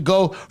he's able to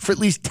go for at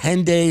least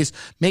 10 days,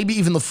 maybe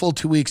even the full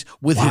 2 weeks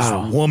with his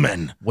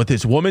woman. With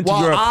his woman to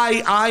Well, Europe.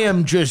 I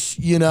am just,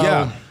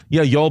 Yeah,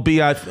 you'll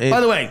be at... By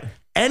the way,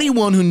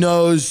 anyone who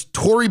knows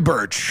Tory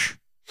Burch,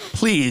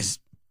 please,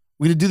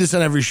 we're going to do this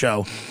on every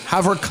show,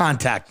 have her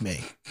contact me.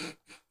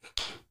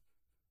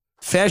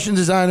 Fashion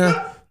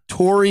designer,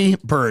 Tory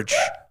Burch,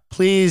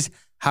 please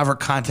have her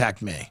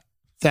contact me.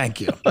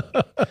 Thank you.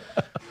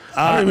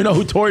 I don't even know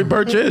who Tory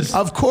Burch is.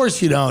 Of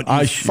course you don't,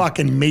 you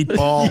fucking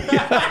meatball.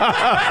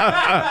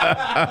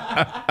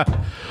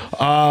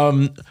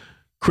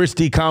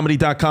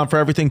 ChristyComedy.com for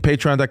everything.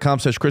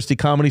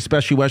 Patreon.com/ChristyComedy.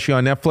 Special Weshy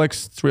on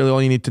Netflix. It's really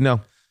all you need to know.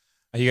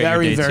 You got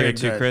your dates very here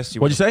too, good. Chris?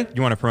 What'd you say?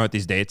 You want to promote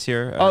these dates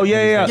here?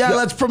 Yeah,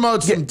 let's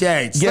promote some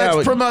dates. Yeah,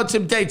 let's promote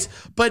some dates.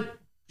 But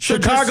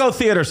Chicago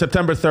Theater,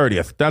 September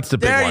 30th. That's the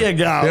big one. There you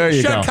go. There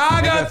you go.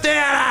 Chicago Theater.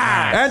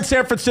 And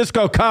San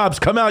Francisco Cubs.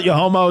 Come out, you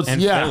homos.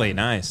 And Yeah. Philly,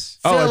 nice.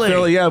 Philly.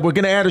 Philly. Yeah, we're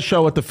going to add a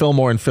show at the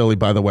Fillmore in Philly,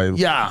 by the way.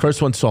 Yeah.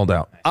 First one sold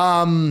out.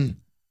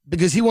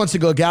 Because he wants to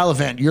go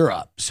gallivant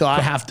Europe. So I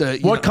have to.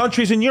 What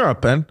countries in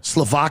Europe, Ben?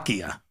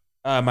 Slovakia.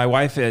 My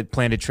wife had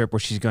planned a trip where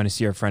she's going to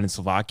see her friend in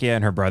Slovakia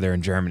and her brother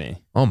in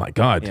Germany. Oh, my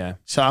God. Yeah.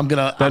 So I'm going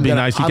to. That'd be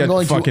nice. You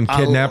get fucking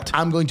kidnapped.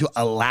 I'm going to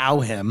allow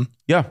him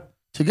Yeah.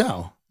 to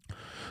go.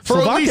 For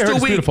Slovakia, at least I heard a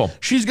is week. beautiful.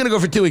 She's going to go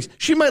for 2 weeks.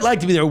 She might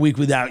like to be there a week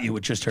without you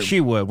with just her. She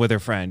would with her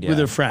friend. Yeah. With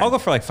her friend. I'll go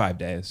for like 5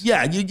 days.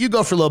 Yeah, you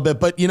go for a little bit,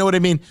 but you know what I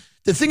mean?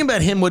 The thing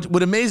about him,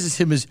 what amazes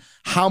him is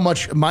how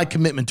much my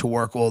commitment to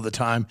work all the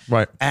time.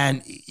 Right.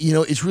 And,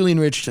 it's really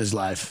enriched his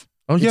life.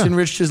 Oh, yeah. It's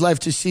enriched his life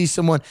to see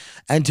someone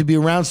and to be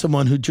around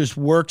someone who just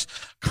works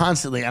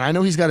constantly. And I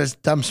know he's got a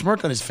dumb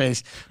smirk on his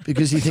face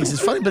because he thinks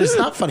it's funny, but it's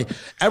not funny.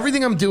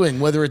 Everything I'm doing,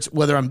 whether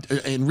I'm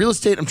in real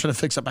estate, I'm trying to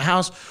fix up a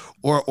house,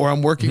 or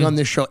I'm working on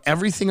this show,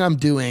 everything I'm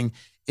doing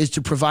is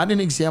to provide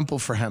an example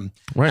for him.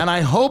 Right. And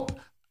I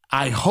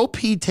hope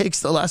he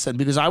takes the lesson,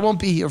 because I won't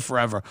be here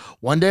forever.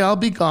 One day I'll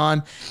be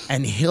gone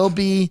and he'll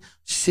be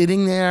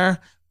sitting there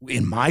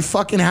in my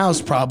fucking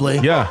house probably.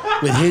 Yeah.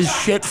 With his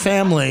shit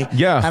family.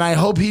 Yeah. And I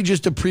hope he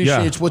just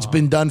appreciates what's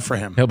been done for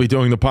him. He'll be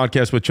doing the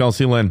podcast with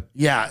Chelsea Lynn.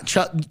 Yeah.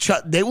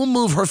 They will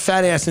move her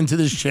fat ass into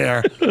this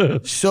chair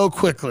so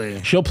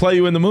quickly. She'll play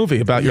you in the movie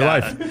about your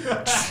life.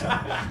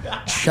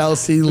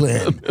 Chelsea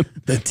Lynn,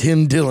 the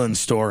Tim Dillon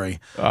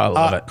story. I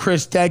love it.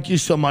 Chris, thank you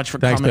so much for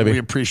Thanks, coming. baby. We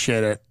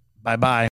appreciate it. Bye-bye.